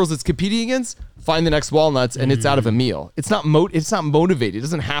other squirrels it's competing against find the next walnuts and it's out of a meal. It's not motivated. It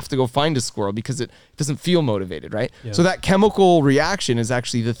doesn't have to go find a squirrel because it doesn't feel motivated, right? Yeah. So that chemical reaction is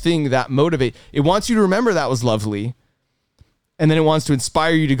actually the thing that motivates. It wants you to remember that was lovely, and then it wants to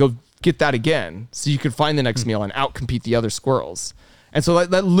inspire you to go get that again so you can find the next meal and outcompete the other squirrels. And so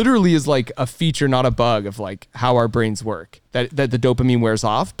that literally is like a feature, not a bug, of like how our brains work, that the dopamine wears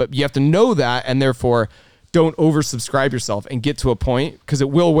off. But you have to know that, and therefore don't oversubscribe yourself and get to a point, because it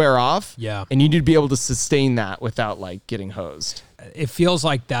will wear off. Yeah. And you need to be able to sustain that without like getting hosed. It feels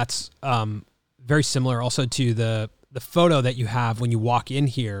like that's very similar also to the photo that you have when you walk in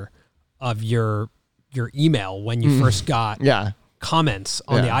here of your email when you first got comments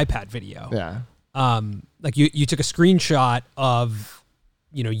on the iPad video. Yeah. Like you took a screenshot of,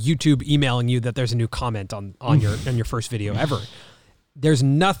 YouTube emailing you that there's a new comment on your first video ever. There's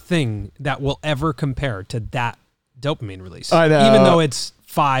nothing that will ever compare to that dopamine release. I know. Even though it's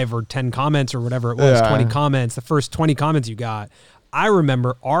 5 or 10 comments or whatever it was, 20 comments, the first 20 comments you got. I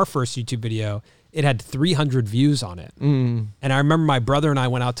remember our first YouTube video, it had 300 views on it. And I remember my brother and I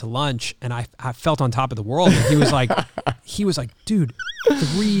went out to lunch, and I felt on top of the world. And he was like, dude,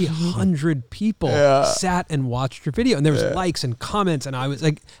 300 people sat and watched your video, and there was likes and comments. And I was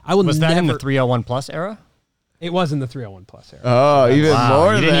like, Was that in the 301 Plus era? It was in the 301 Plus era. Oh, even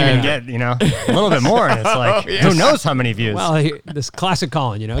more. You didn't even get, a little bit more. And it's like, who knows how many views? Well, this classic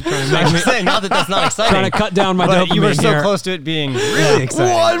Colin, trying to make I'm just saying, not that that's not exciting. Trying to cut down my dopamine. You were so here. close to it being really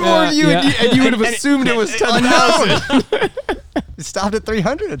exciting. One more view, and you would have assumed it was 10,000. It stopped at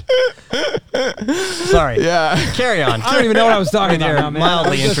 300. Sorry. Yeah. Carry on. I don't even know what I was talking about now, man.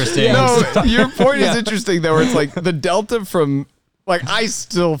 Mildly interesting. No, your point is interesting, though, where it's like the delta from, like, I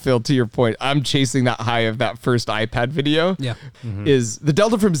still feel, to your point, I'm chasing that high of that first iPad video. Yeah. Is the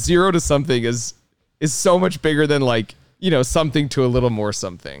delta from 0 to something is so much bigger than like, something to a little more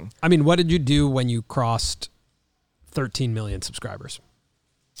something. I mean, what did you do when you crossed 13 million subscribers?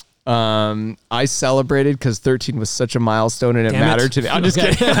 I celebrated because 13 was such a milestone and it mattered to me. I'm just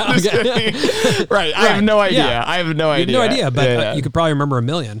kidding. I'm just kidding. Right. I have no idea. Yeah. I have no idea. You have no idea, but you could probably remember 1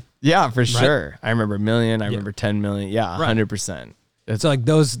 million. Yeah, for sure. I remember 1 million. I remember 10 million. Yeah, 100%. So like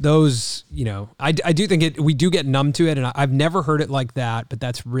those, I do think we do get numb to it, and I've never heard it like that, but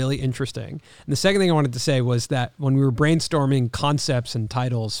that's really interesting. And the second thing I wanted to say was that when we were brainstorming concepts and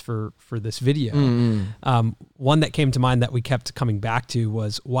titles for this video, one that came to mind that we kept coming back to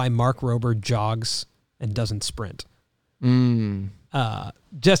was why Mark Rober jogs and doesn't sprint.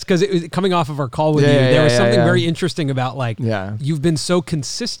 Just because it was coming off of our call with you, there was something very interesting about you've been so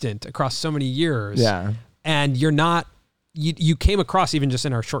consistent across so many years, and you're not. You came across, even just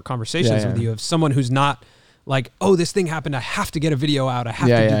in our short conversations with you, of someone who's not like, oh, this thing happened, I have to get a video out, I have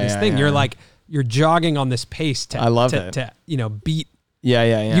to do this thing. You're like, you're jogging on this pace to I love to, it. to beat.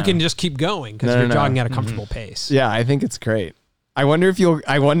 Yeah. You can just keep going because you're jogging at a comfortable pace. Yeah, I think it's great. I wonder if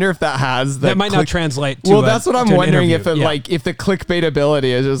that has that might not translate to that's what I'm wondering, if it yeah. if the clickbait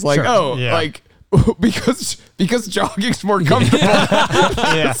ability is just like, because jogging's more comfortable.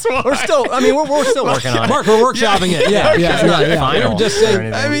 Yeah. We're still working on it. Mark, we're workshopping it. Yeah. Final I'm just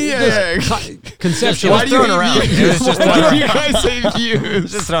saying. I mean, Conceptually. Why do you thrown around. hate It was views? just Why do you guys say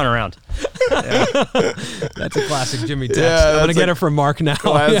views? Just thrown around. That's a classic Jimmy text. Yeah, I'm gonna that's get it from Mark now.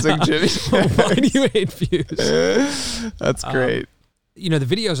 Classic Jimmy. Why do you hate views? That's great. The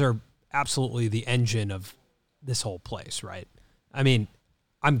videos are absolutely the engine of this whole place, right? I mean,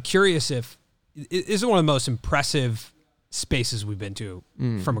 I'm curious if this is one of the most impressive spaces we've been to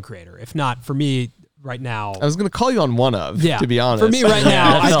from a creator. If not, for me right now, I was going to call you on one of, to be honest. For me right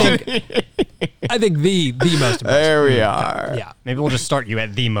now, I think the most impressive. There we are. Yeah. Maybe we'll just start you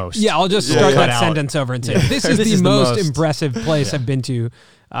at the most. Yeah, I'll just start Cut that out. sentence over and say, this is This the most most. impressive place I've been to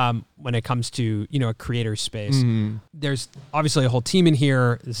when it comes to, a creator space. There's obviously a whole team in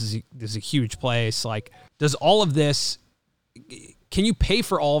here. This is a huge place. Like, does all of this, can you pay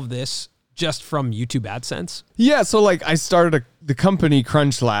for all of this just from YouTube AdSense? Yeah, so I started the company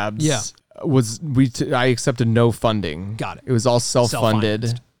Crunch Labs. Yeah. I accepted no funding. Got it. It was all self-funded.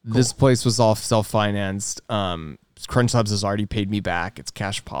 Self-financed. This place was all self-financed. Crunch Labs has already paid me back. It's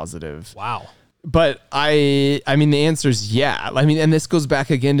cash positive. Wow. But I mean, the answer is yeah. I mean, and this goes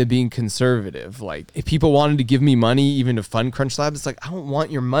back again to being conservative. Like, if people wanted to give me money even to fund Crunch Labs, it's like, I don't want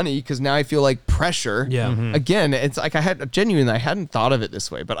your money because now I feel like pressure. Yeah. Again, it's like I hadn't thought of it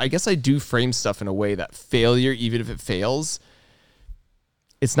this way, but I guess I do frame stuff in a way that failure, even if it fails,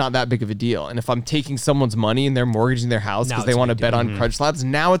 it's not that big of a deal. And if I'm taking someone's money and they're mortgaging their house Now because it's they a want to big bet deal. on Crunch Labs,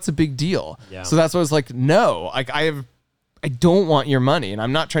 now it's a big deal. Yeah. So that's why I was like, no, I don't want your money, and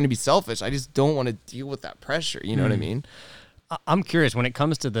I'm not trying to be selfish. I just don't want to deal with that pressure. You know what I mean? I'm curious, when it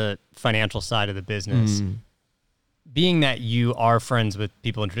comes to the financial side of the business, being that you are friends with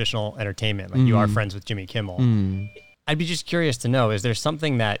people in traditional entertainment, like you are friends with Jimmy Kimmel, I'd be just curious to know, is there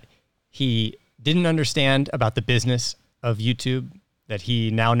something that he didn't understand about the business of YouTube that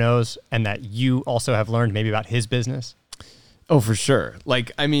he now knows and that you also have learned maybe about his business? Oh, for sure.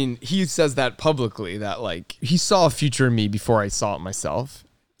 Like, I mean, he says that publicly, that he saw a future in me before I saw it myself,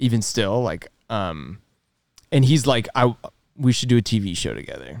 even still, and he's like, we should do a TV show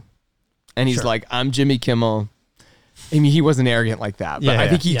together. And he's like, I'm Jimmy Kimmel. I mean, he wasn't arrogant like that, but I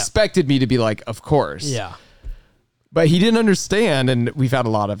think he expected me to be like, of course. Yeah. But he didn't understand, and we've had a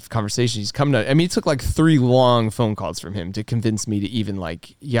lot of conversations. He's come to, it took 3 long phone calls from him to convince me to even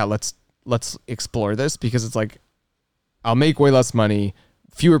let's explore this, because it's like, I'll make way less money,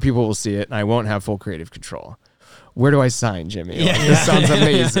 fewer people will see it, and I won't have full creative control. Where do I sign, Jimmy? This sounds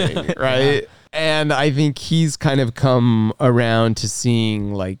amazing, right? And I think he's kind of come around to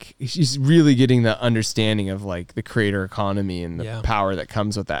seeing, he's really getting the understanding of the creator economy and the power that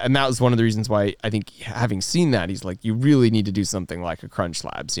comes with that. And that was one of the reasons why I think, having seen that, he's like, you really need to do something like a Crunch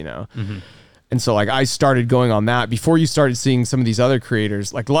Labs, And so I started going on that before you started seeing some of these other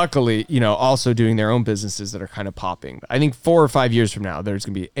creators, luckily, also doing their own businesses that are kind of popping. But I think 4 or 5 years from now, there's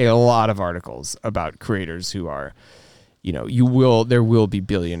going to be a lot of articles about creators who are, there will be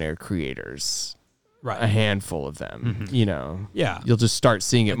billionaire creators, Right. a handful of them, Yeah. You'll just start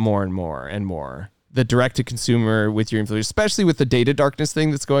seeing it more and more and more. The direct to consumer with your influencers, especially with the data darkness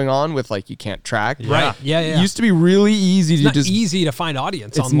thing that's going on with you can't track. Right. Yeah. It used to be really easy It's to not just easy to find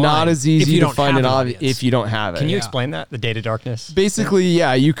audience it's online. not as if easy you to don't find have an an audience if you don't have it. Can you explain that, the data darkness? Basically,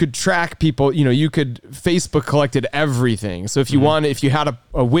 yeah, you could track people. Facebook collected everything. So if you if you had a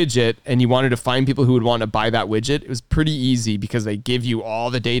widget and you wanted to find people who would want to buy that widget, it was pretty easy because they give you all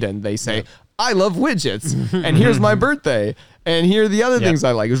the data and they say, I love widgets, and here's my birthday, and here are the other things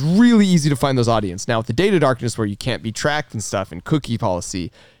I like. It was really easy to find those audience. Now with the data darkness, where you can't be tracked and stuff, and cookie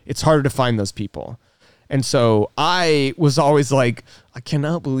policy, it's harder to find those people. And so I was always like, I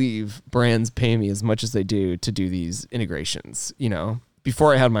cannot believe brands pay me as much as they do to do these integrations,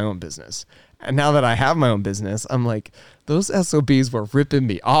 before I had my own business. And now that I have my own business, I'm like, those SOBs were ripping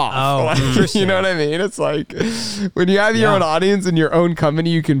me off. Oh, interesting. You know what I mean? It's like, when you have your own audience and your own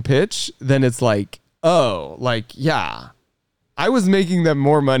company you can pitch, then it's like, I was making them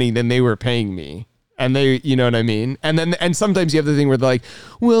more money than they were paying me. And they, you know what I mean? And sometimes you have the thing where they're like,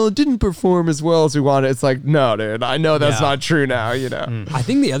 well, it didn't perform as well as we wanted. It's like, no, dude, I know that's not true now, I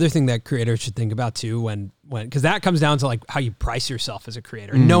think the other thing that creators should think about too, because that comes down to how you price yourself as a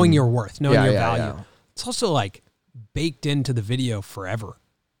creator, knowing your worth, knowing your value. Yeah. It's also baked into the video forever.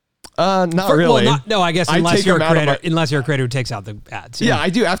 Not really. No, I guess I unless take you're a them out of creator, unless you're a creator who takes out the ads. Yeah, I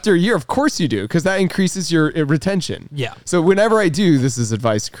do. After a year, of course you do, because that increases your retention. Yeah. So whenever I do, this is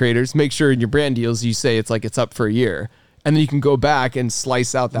advice to creators, make sure in your brand deals you say it's up for a year. And then you can go back and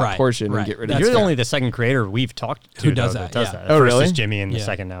slice out that portion and get rid of it. You're only the second creator we've talked to who does that. At Oh, first really? It's Jimmy, and the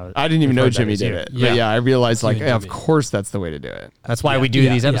second now. I didn't even know Jimmy did it. But yeah, I realized of course that's the way to do it. That's why we do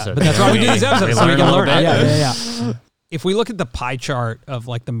these episodes. But that's why we do these episodes, so we can learn. Yeah. If we look at the pie chart of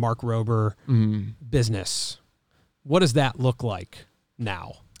like the Mark Rober business, what does that look like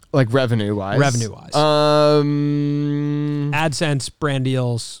now? Like revenue-wise? Revenue-wise. AdSense, brand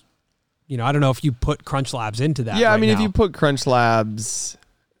deals. I don't know if you put Crunch Labs into that. Yeah, now. if you put Crunch Labs,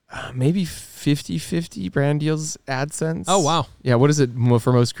 maybe 50-50 brand deals, AdSense. Oh, wow. Yeah, what is it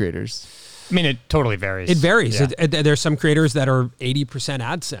for most creators? I mean, it totally varies. It varies. Yeah. There's some creators that are 80%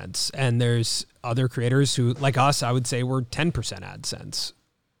 AdSense, and there's other creators who, like us, I would say we're 10% AdSense.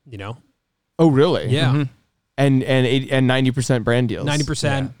 Oh, really? Yeah. Mm-hmm. And 90% brand deals.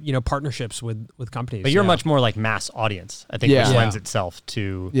 90%, partnerships with companies. But you're much more like mass audience, I think, which lends itself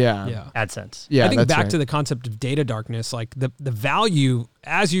to AdSense. Yeah, I think back right. to the concept of data darkness, like the value,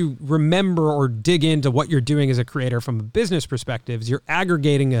 as you remember or dig into what you're doing as a creator from a business perspective, is you're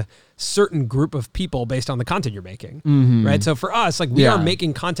aggregating a certain group of people based on the content you're making, right? So for us, like we are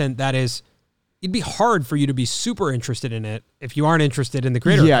making content that is, it'd be hard for you to be super interested in it if you aren't interested in the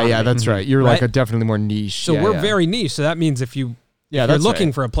creator economy. Yeah, that's right. You're like a definitely more niche. So we're very niche. So that means if you're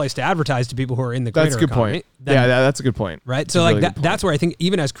looking for a place to advertise to people who are in the creator economy. Point. That's a good point. Right. That's so really like that's where I think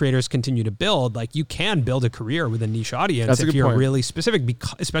even as creators continue to build, like you can build a career with a niche audience if you're really specific,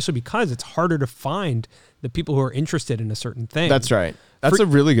 especially because it's harder to find the people who are interested in a certain thing. That's right. That's a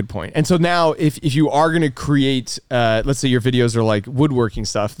really good point. And so now if you are going to create, let's say your videos are like woodworking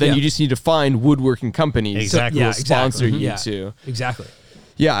stuff, then you just need to find woodworking companies who will sponsor you too. Exactly.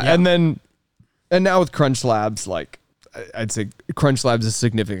 Yeah. And now with Crunch Labs, like I'd say Crunch Labs is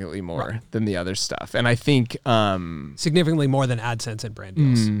significantly more than the other stuff. And I think significantly more than AdSense and brand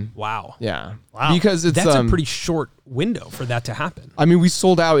deals. Wow. Yeah. Wow. Because it's that's a pretty short window for that to happen. I mean, we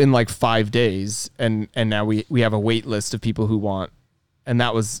sold out in like 5 days and now we have a wait list of people who want, and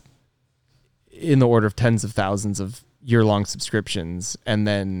that was in the order of tens of thousands of year-long subscriptions.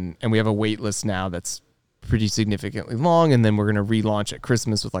 And we have a wait list now that's pretty significantly long. And then we're going to relaunch at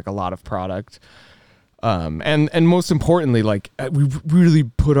Christmas with like a lot of product. And most importantly, like we really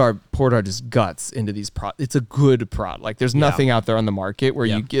poured our just guts into these it's a good product. Like there's nothing out there on the market where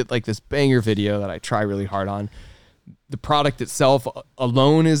you get like this banger video that I try really hard on. The product itself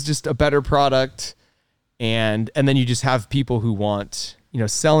alone is just a better product. And then you just have people who want,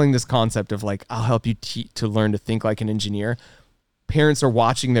 selling this concept of like, I'll help you to learn to think like an engineer. Parents are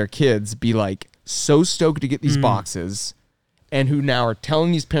watching their kids be like so stoked to get these boxes, and who now are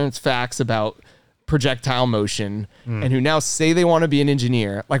telling these parents facts about projectile motion, and who now say they want to be an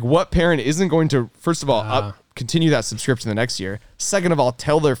engineer. Like what parent isn't going to, first of all, continue that subscription the next year? Second of all,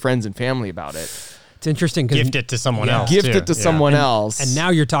 tell their friends and family about it. It's interesting. Gift it to someone else. Gift it to someone else. And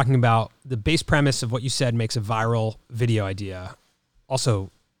now you're talking about the base premise of what you said makes a viral video idea. Also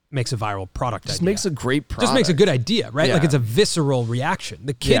makes a viral product idea. Just makes a great product. Just makes a good idea, right? Yeah. Like it's a visceral reaction.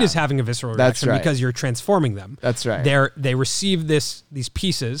 The kid is having a visceral reaction because you're transforming them. That's right. They receive these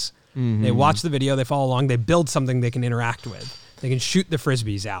pieces. They watch the video. They follow along. They build something they can interact with. They can shoot the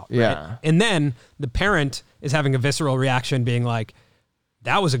Frisbees out. Yeah. Right? And then the parent is having a visceral reaction being like,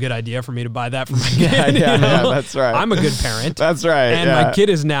 that was a good idea for me to buy that for my kid. Yeah, that's right. I'm a good parent. That's right. And my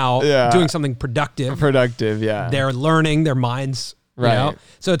kid is now doing something productive. They're learning, their minds, right.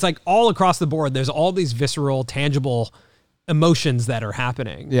 So it's like all across the board, there's all these visceral, tangible emotions that are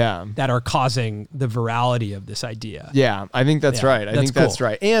happening that are causing the virality of this idea. Yeah, I think that's right. I think that's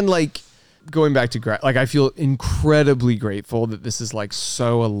right. And like going back to like, I feel incredibly grateful that this is like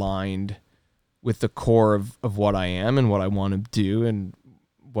so aligned with the core of what I am and what I want to do and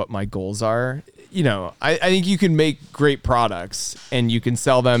what my goals are. I think you can make great products and you can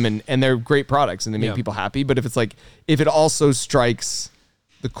sell them and they're great products and they make people happy. But if it also strikes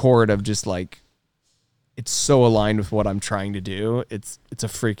the chord of just like, it's so aligned with what I'm trying to do, it's a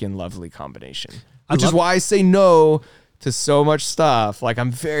freaking lovely combination. Which is why I say no to so much stuff. Like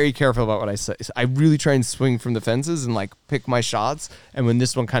I'm very careful about what I say. I really try and swing from the fences and like pick my shots. And when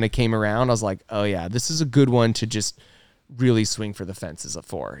this one kind of came around, I was like, oh yeah, this is a good one to just really swing for the fences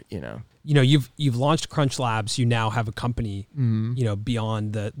for, you've launched Crunch Labs. You now have a company,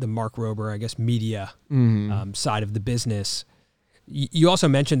 beyond the Mark Rober, I guess, media side of the business. You also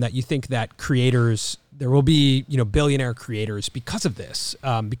mentioned that you think that there will be, billionaire creators because of this,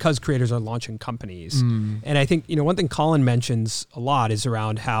 because creators are launching companies. And I think, one thing Colin mentions a lot is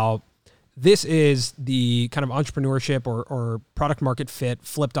around how this is the kind of entrepreneurship or product market fit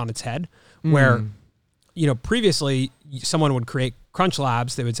flipped on its head, where, previously someone would create Crunch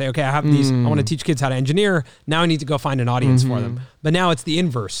Labs. They would say, okay, I have these, I want to teach kids how to engineer. Now I need to go find an audience for them. But now it's the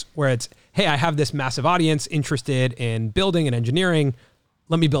inverse, where it's, hey, I have this massive audience interested in building and engineering.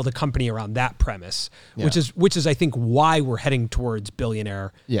 Let me build a company around that premise, which is I think why we're heading towards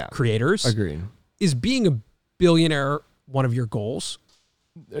billionaire creators. Agreed. Is being a billionaire one of your goals?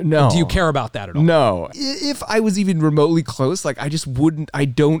 No. Do you care about that at all? No. If I was even remotely close, like I wouldn't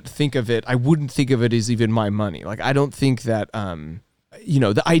think of it as even my money. Like I don't think that,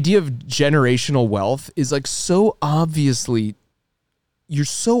 the idea of generational wealth is like you're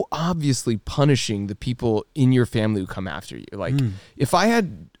so obviously punishing the people in your family who come after you. Like if I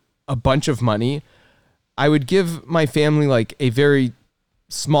had a bunch of money, I would give my family like a very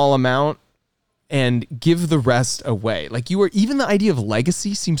small amount and give the rest away. Like even the idea of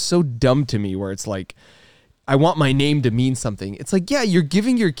legacy seems so dumb to me, where it's like, I want my name to mean something. It's like, yeah, you're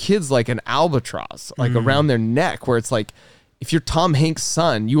giving your kids like an albatross, like around their neck, where it's like, if you're Tom Hanks'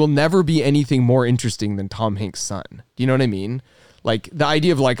 son, you will never be anything more interesting than Tom Hanks' son. Do you know what I mean? Like the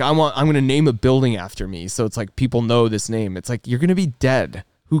idea of like, I'm going to name a building after me. So it's like, people know this name. It's like, you're going to be dead.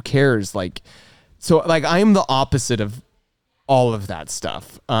 Who cares? Like, so like, I am the opposite of all of that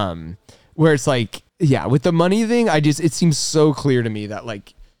stuff. Where it's like, yeah, with the money thing, it seems so clear to me that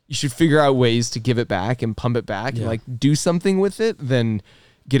like you should figure out ways to give it back and pump it back and like do something with it than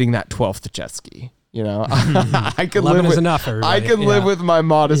getting that 12th jet ski. I could 11 live is with enough. I can live with my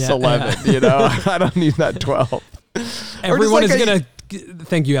modest 11. I don't need that 12. Everyone is gonna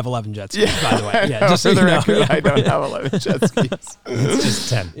think you have 11 jet skis, by the way. Yeah, just so for the you know. record, I don't have 11 jet skis. It's just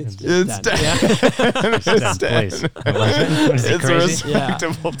 10. It's 10. It's 10. Please. 11? Is it It's a crazy?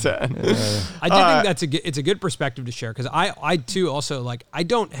 respectable 10. I do think it's a good perspective to share, because I too also like, I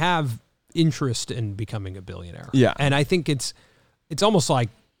don't have interest in becoming a billionaire. Yeah. And I think it's almost like,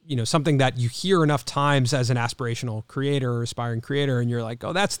 something that you hear enough times as an aspirational creator or aspiring creator, and you're like,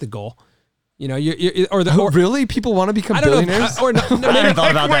 oh, that's the goal. Really? People want to become I don't billionaires? know. I haven't thought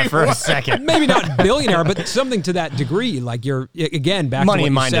about that for a second. Maybe not billionaire, but something to that degree. Like you're, again, back to what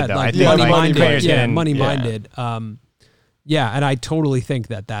you Money-minded, said. though. Like I think money-minded. creators Yeah, can- money-minded. And I totally think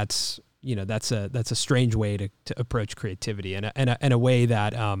that's a strange way to approach creativity, and a way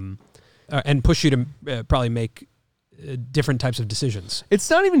that and push you to probably make different types of decisions. It's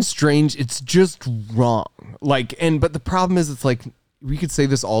not even strange. It's just wrong. But the problem is, it's like, we could say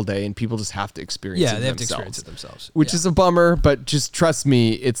this all day and people just have to experience it They have themselves. to experience it themselves. Which is a bummer, but just trust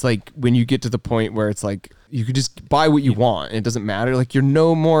me, it's like when you get to the point where it's like, you could just buy what you want and it doesn't matter. Like you're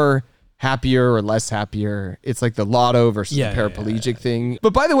no more happier or less happier. It's like the lotto versus the paraplegic thing.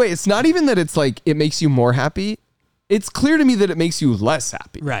 But by the way, it's not even that it's like, it makes you more happy. It's clear to me that it makes you less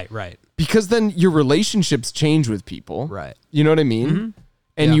happy. Right. Because then your relationships change with people. Right. You know what I mean?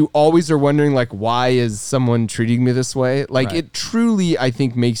 And you always are wondering, like, why is someone treating me this way? Like, it truly, I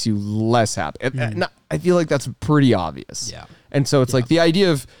think, makes you less happy. I feel like that's pretty obvious. Yeah. And so it's like the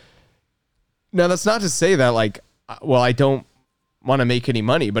idea of, now that's not to say that, like, well, I don't want to make any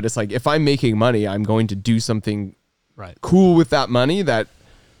money, but it's like, if I'm making money, I'm going to do something cool with that money that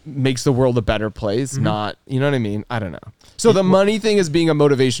makes the world a better place. Not, you know what I mean? I don't know. So the money thing as being a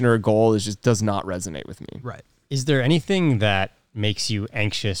motivation or a goal just does not resonate with me. Right. Is there anything that makes you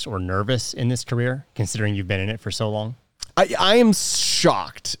anxious or nervous in this career, considering you've been in it for so long? I am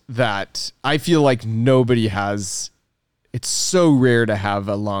shocked that I feel like nobody has, it's so rare to have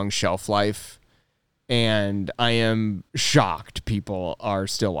a long shelf life. And I am shocked people are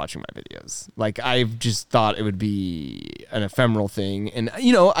still watching my videos. Like, I've just thought it would be an ephemeral thing. And,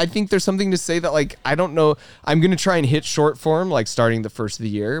 I think there's something to say that, like, I don't know, I'm going to try and hit short form, like starting the first of the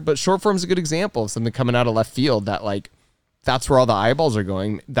year. But short form is a good example of something coming out of left field that, like, that's where all the eyeballs are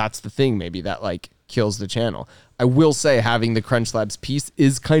going. That's the thing maybe that like kills the channel. I will say having the Crunch Labs piece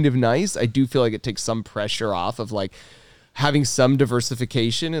is kind of nice. I do feel like it takes some pressure off of like having some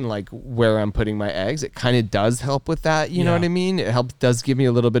diversification and like where I'm putting my eggs. It kind of does help with that. You know what I mean? It does give me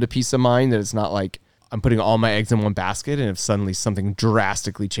a little bit of peace of mind that it's not like I'm putting all my eggs in one basket. And if suddenly something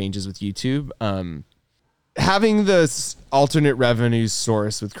drastically changes with YouTube, having this alternate revenue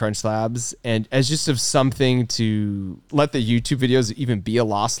source with Crunch Labs and as just of something to let the YouTube videos even be a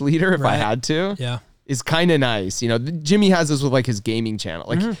loss leader if I had to, is kind of nice. Jimmy has this with like his gaming channel.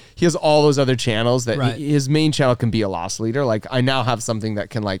 Like he has all those other channels that his main channel can be a loss leader. Like I now have something that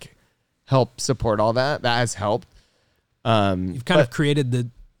can like help support all that. That has helped. You've kind of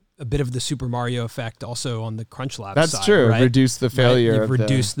created a bit of the Super Mario effect also on the CrunchLabs That's side, true. right? Reduce the failure. You've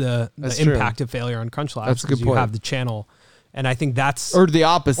reduced the impact of failure on CrunchLabs. That's a good because point. You have the channel. And I think that's... Or the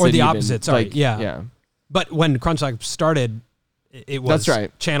opposite. Or the even. opposite, sorry. Like, yeah. But when CrunchLabs started, it was That's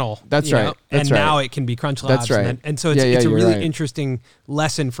right. channel. That's right. And now it can be CrunchLabs. That's right. And so it's a really right. interesting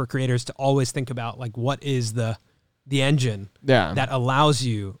lesson for creators to always think about, like, what is the engine that allows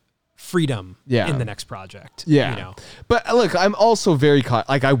you freedom in the next project. Yeah. You know? But look, I'm also very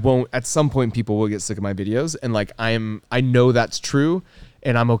like I won't at some point people will get sick of my videos, and like I know that's true,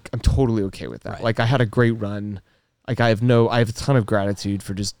 and I'm totally okay with that. Right. Like I had a great run. Like I have a ton of gratitude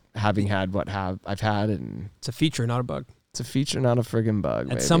for just having had I've had, and it's a feature, not a bug. It's a feature, not a friggin'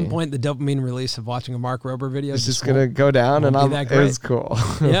 bug. At some point, the dopamine release of watching a Mark Rober video is just gonna go down, and it was cool.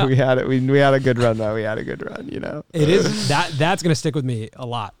 Yeah. we had a good run though. We had a good run, you know. It is that's gonna stick with me a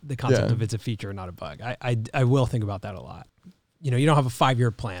lot. The concept of it's a feature, not a bug. I will think about that a lot. You know, you don't have a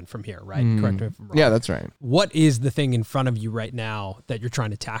 5-year plan from here, right? Correct me if I'm wrong. Yeah, that's right. What is the thing in front of you right now that you're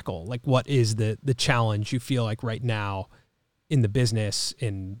trying to tackle? Like, what is the challenge you feel like right now in the business,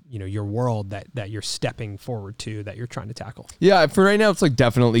 in, you know, your world that you're stepping forward to, that you're trying to tackle? Yeah, for right now, it's like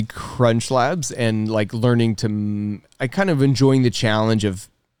definitely CrunchLabs and like learning I kind of enjoying the challenge of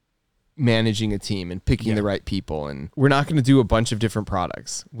managing a team and picking the right people. And we're not going to do a bunch of different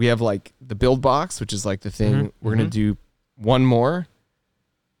products. We have like the build box, which is like the thing. We're going to do one more,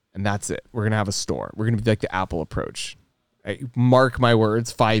 and that's it. We're going to have a store. We're going to be like the Apple approach. Mark my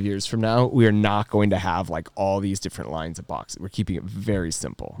words, 5 years from now, we are not going to have like all these different lines of boxes. We're keeping it very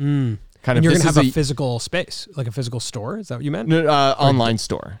simple. And you're going to have a physical space, like a physical store? Is that what you meant? No, online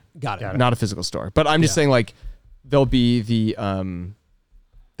store. Got it. Not a physical store. But I'm just saying, like, there'll be the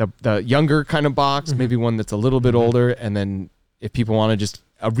younger kind of box, maybe one that's a little bit older, and then if people want to just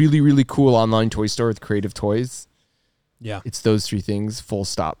a really, really cool online toy store with creative toys, it's those 3 things, full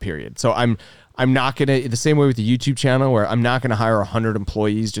stop, period. So I'm not going to, the same way with the YouTube channel, where I'm not going to hire 100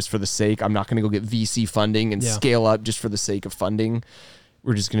 employees just for the sake. I'm not going to go get VC funding and scale up just for the sake of funding.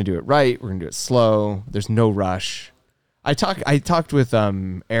 We're just going to do it right. We're going to do it slow. There's no rush. I talked with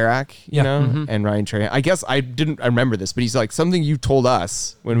Eric, you know, and Ryan Trey. I guess I remember this, but he's like, something you told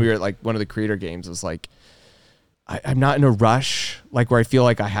us when we were at like one of the creator games was like, I'm not in a rush, like where I feel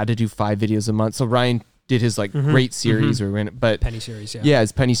like I had to do 5 videos a month. So Ryan did his like great series but Penny series,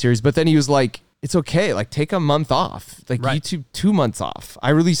 his Penny series. But then he was like, it's okay, like take a month off, like YouTube 2 months off.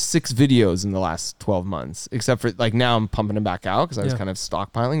 I released 6 videos in the last 12 months, except for like now I'm pumping them back out because I was kind of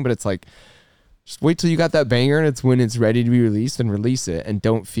stockpiling. But it's like, just wait till you got that banger and it's when it's ready to be released, and release it, and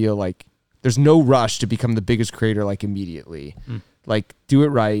don't feel like there's no rush to become the biggest creator like immediately. Like do it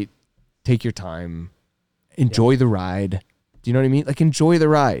right, take your time, enjoy the ride. Do you know what I mean? Like enjoy the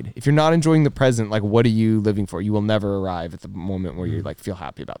ride. If you're not enjoying the present, like what are you living for? You will never arrive at the moment where you like feel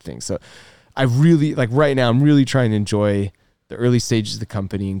happy about things. So I really like right now, I'm really trying to enjoy the early stages of the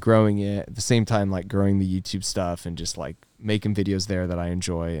company and growing it at the same time, like growing the YouTube stuff and just like making videos there that I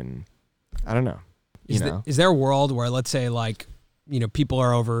enjoy. And I don't know. Is there a world where, let's say, like, you know, people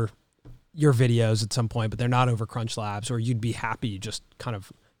are over your videos at some point, but they're not over CrunchLabs, or you'd be happy just kind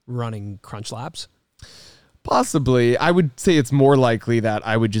of running CrunchLabs? Possibly. I would say it's more likely that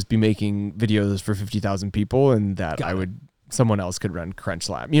I would just be making videos for 50,000 people, and that someone else could run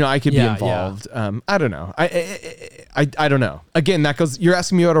CrunchLab. You know, I could be involved. I don't know. I don't know. Again, that goes, you're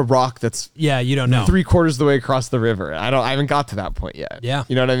asking me about a rock that's you don't know 3/4 of the way across the river. I haven't got to that point yet. Yeah.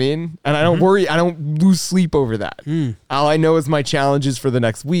 You know what I mean? And I don't worry. I don't lose sleep over that. All I know is my challenges for the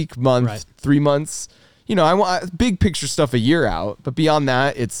next week, month, 3 months. You know, I want big picture stuff a year out, but beyond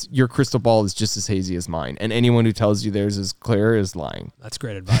that, it's your crystal ball is just as hazy as mine. And anyone who tells you theirs is clear is lying. That's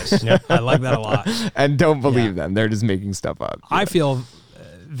great advice. I like that a lot. And don't believe them. They're just making stuff up. I feel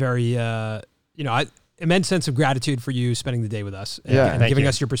very, immense sense of gratitude for you spending the day with us and giving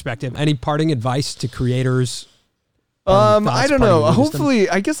us your perspective. Any parting advice to creators? I don't know. Hopefully,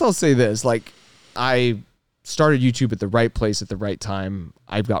 I guess I'll say this. Like, I started YouTube at the right place at the right time.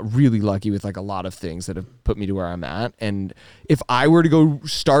 I've got really lucky with like a lot of things that have put me to where I'm at. And if I were to go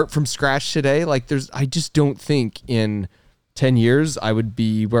start from scratch today, like I just don't think in 10 years I would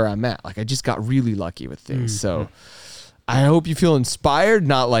be where I'm at. Like I just got really lucky with things. So I hope you feel inspired,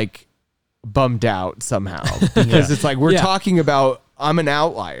 not like bummed out somehow, because it's like, we're talking about, I'm an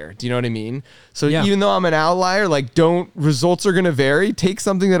outlier. Do you know what I mean? So even though I'm an outlier, like results are going to vary. Take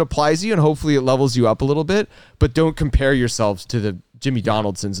something that applies to you and hopefully it levels you up a little bit, but don't compare yourselves to the Jimmy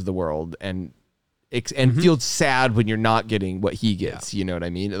Donaldsons of the world and feel sad when you're not getting what he gets. You know what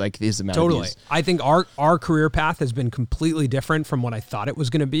I mean? Like this amount of views. I think our career path has been completely different from what I thought it was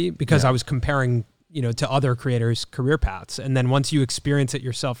going to be, because I was comparing to other creators' career paths. And then once you experience it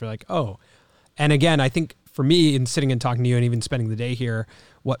yourself, you're like, oh. And again, I think for me, in sitting and talking to you and even spending the day here,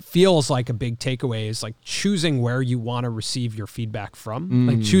 what feels like a big takeaway is like choosing where you want to receive your feedback from,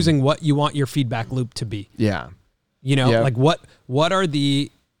 like choosing what you want your feedback loop to be. Yeah. Like what are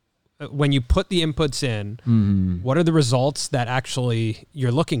the, when you put the inputs in, what are the results that actually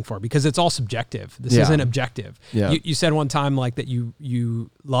you're looking for? Because it's all subjective. This isn't objective. Yeah. You said one time like that you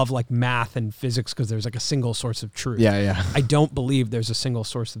love like math and physics because there's like a single source of truth. Yeah. I don't believe there's a single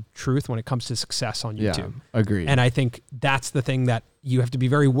source of truth when it comes to success on YouTube. Yeah, agreed. And I think that's the thing that you have to be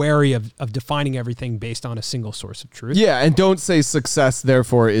very wary of defining everything based on a single source of truth. Yeah, and don't say success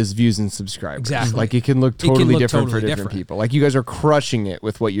therefore is views and subscribers. Exactly. Like it can look totally different for totally different different. people. Like you guys are crushing it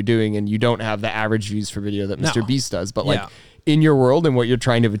with what you're doing and you don't have the average views for video that Mr. No. Beast does. But like Yeah. in your world and what you're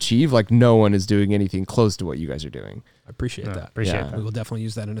trying to achieve, like no one is doing anything close to what you guys are doing. I appreciate that. Appreciate Yeah. that. We will definitely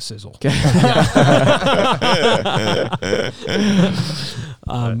use that in a sizzle.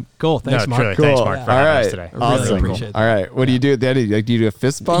 Cool. Thanks, Mark. Truly. Cool. Thanks, Mark, for All having right. us today. I really Awesome. appreciate that. All right. What do you do at the end? Like, do you do a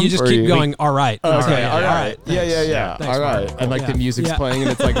fist bump? You just or keep going, all right. Okay. Yeah, All right. Yeah. Thanks, All right. Mark. And like Yeah. the music's Yeah. playing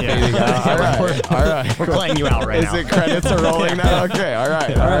and it's like fading out. All right. All right. We're playing you out right Is now. it credits are rolling now? Okay. All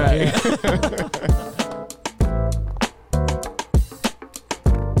right.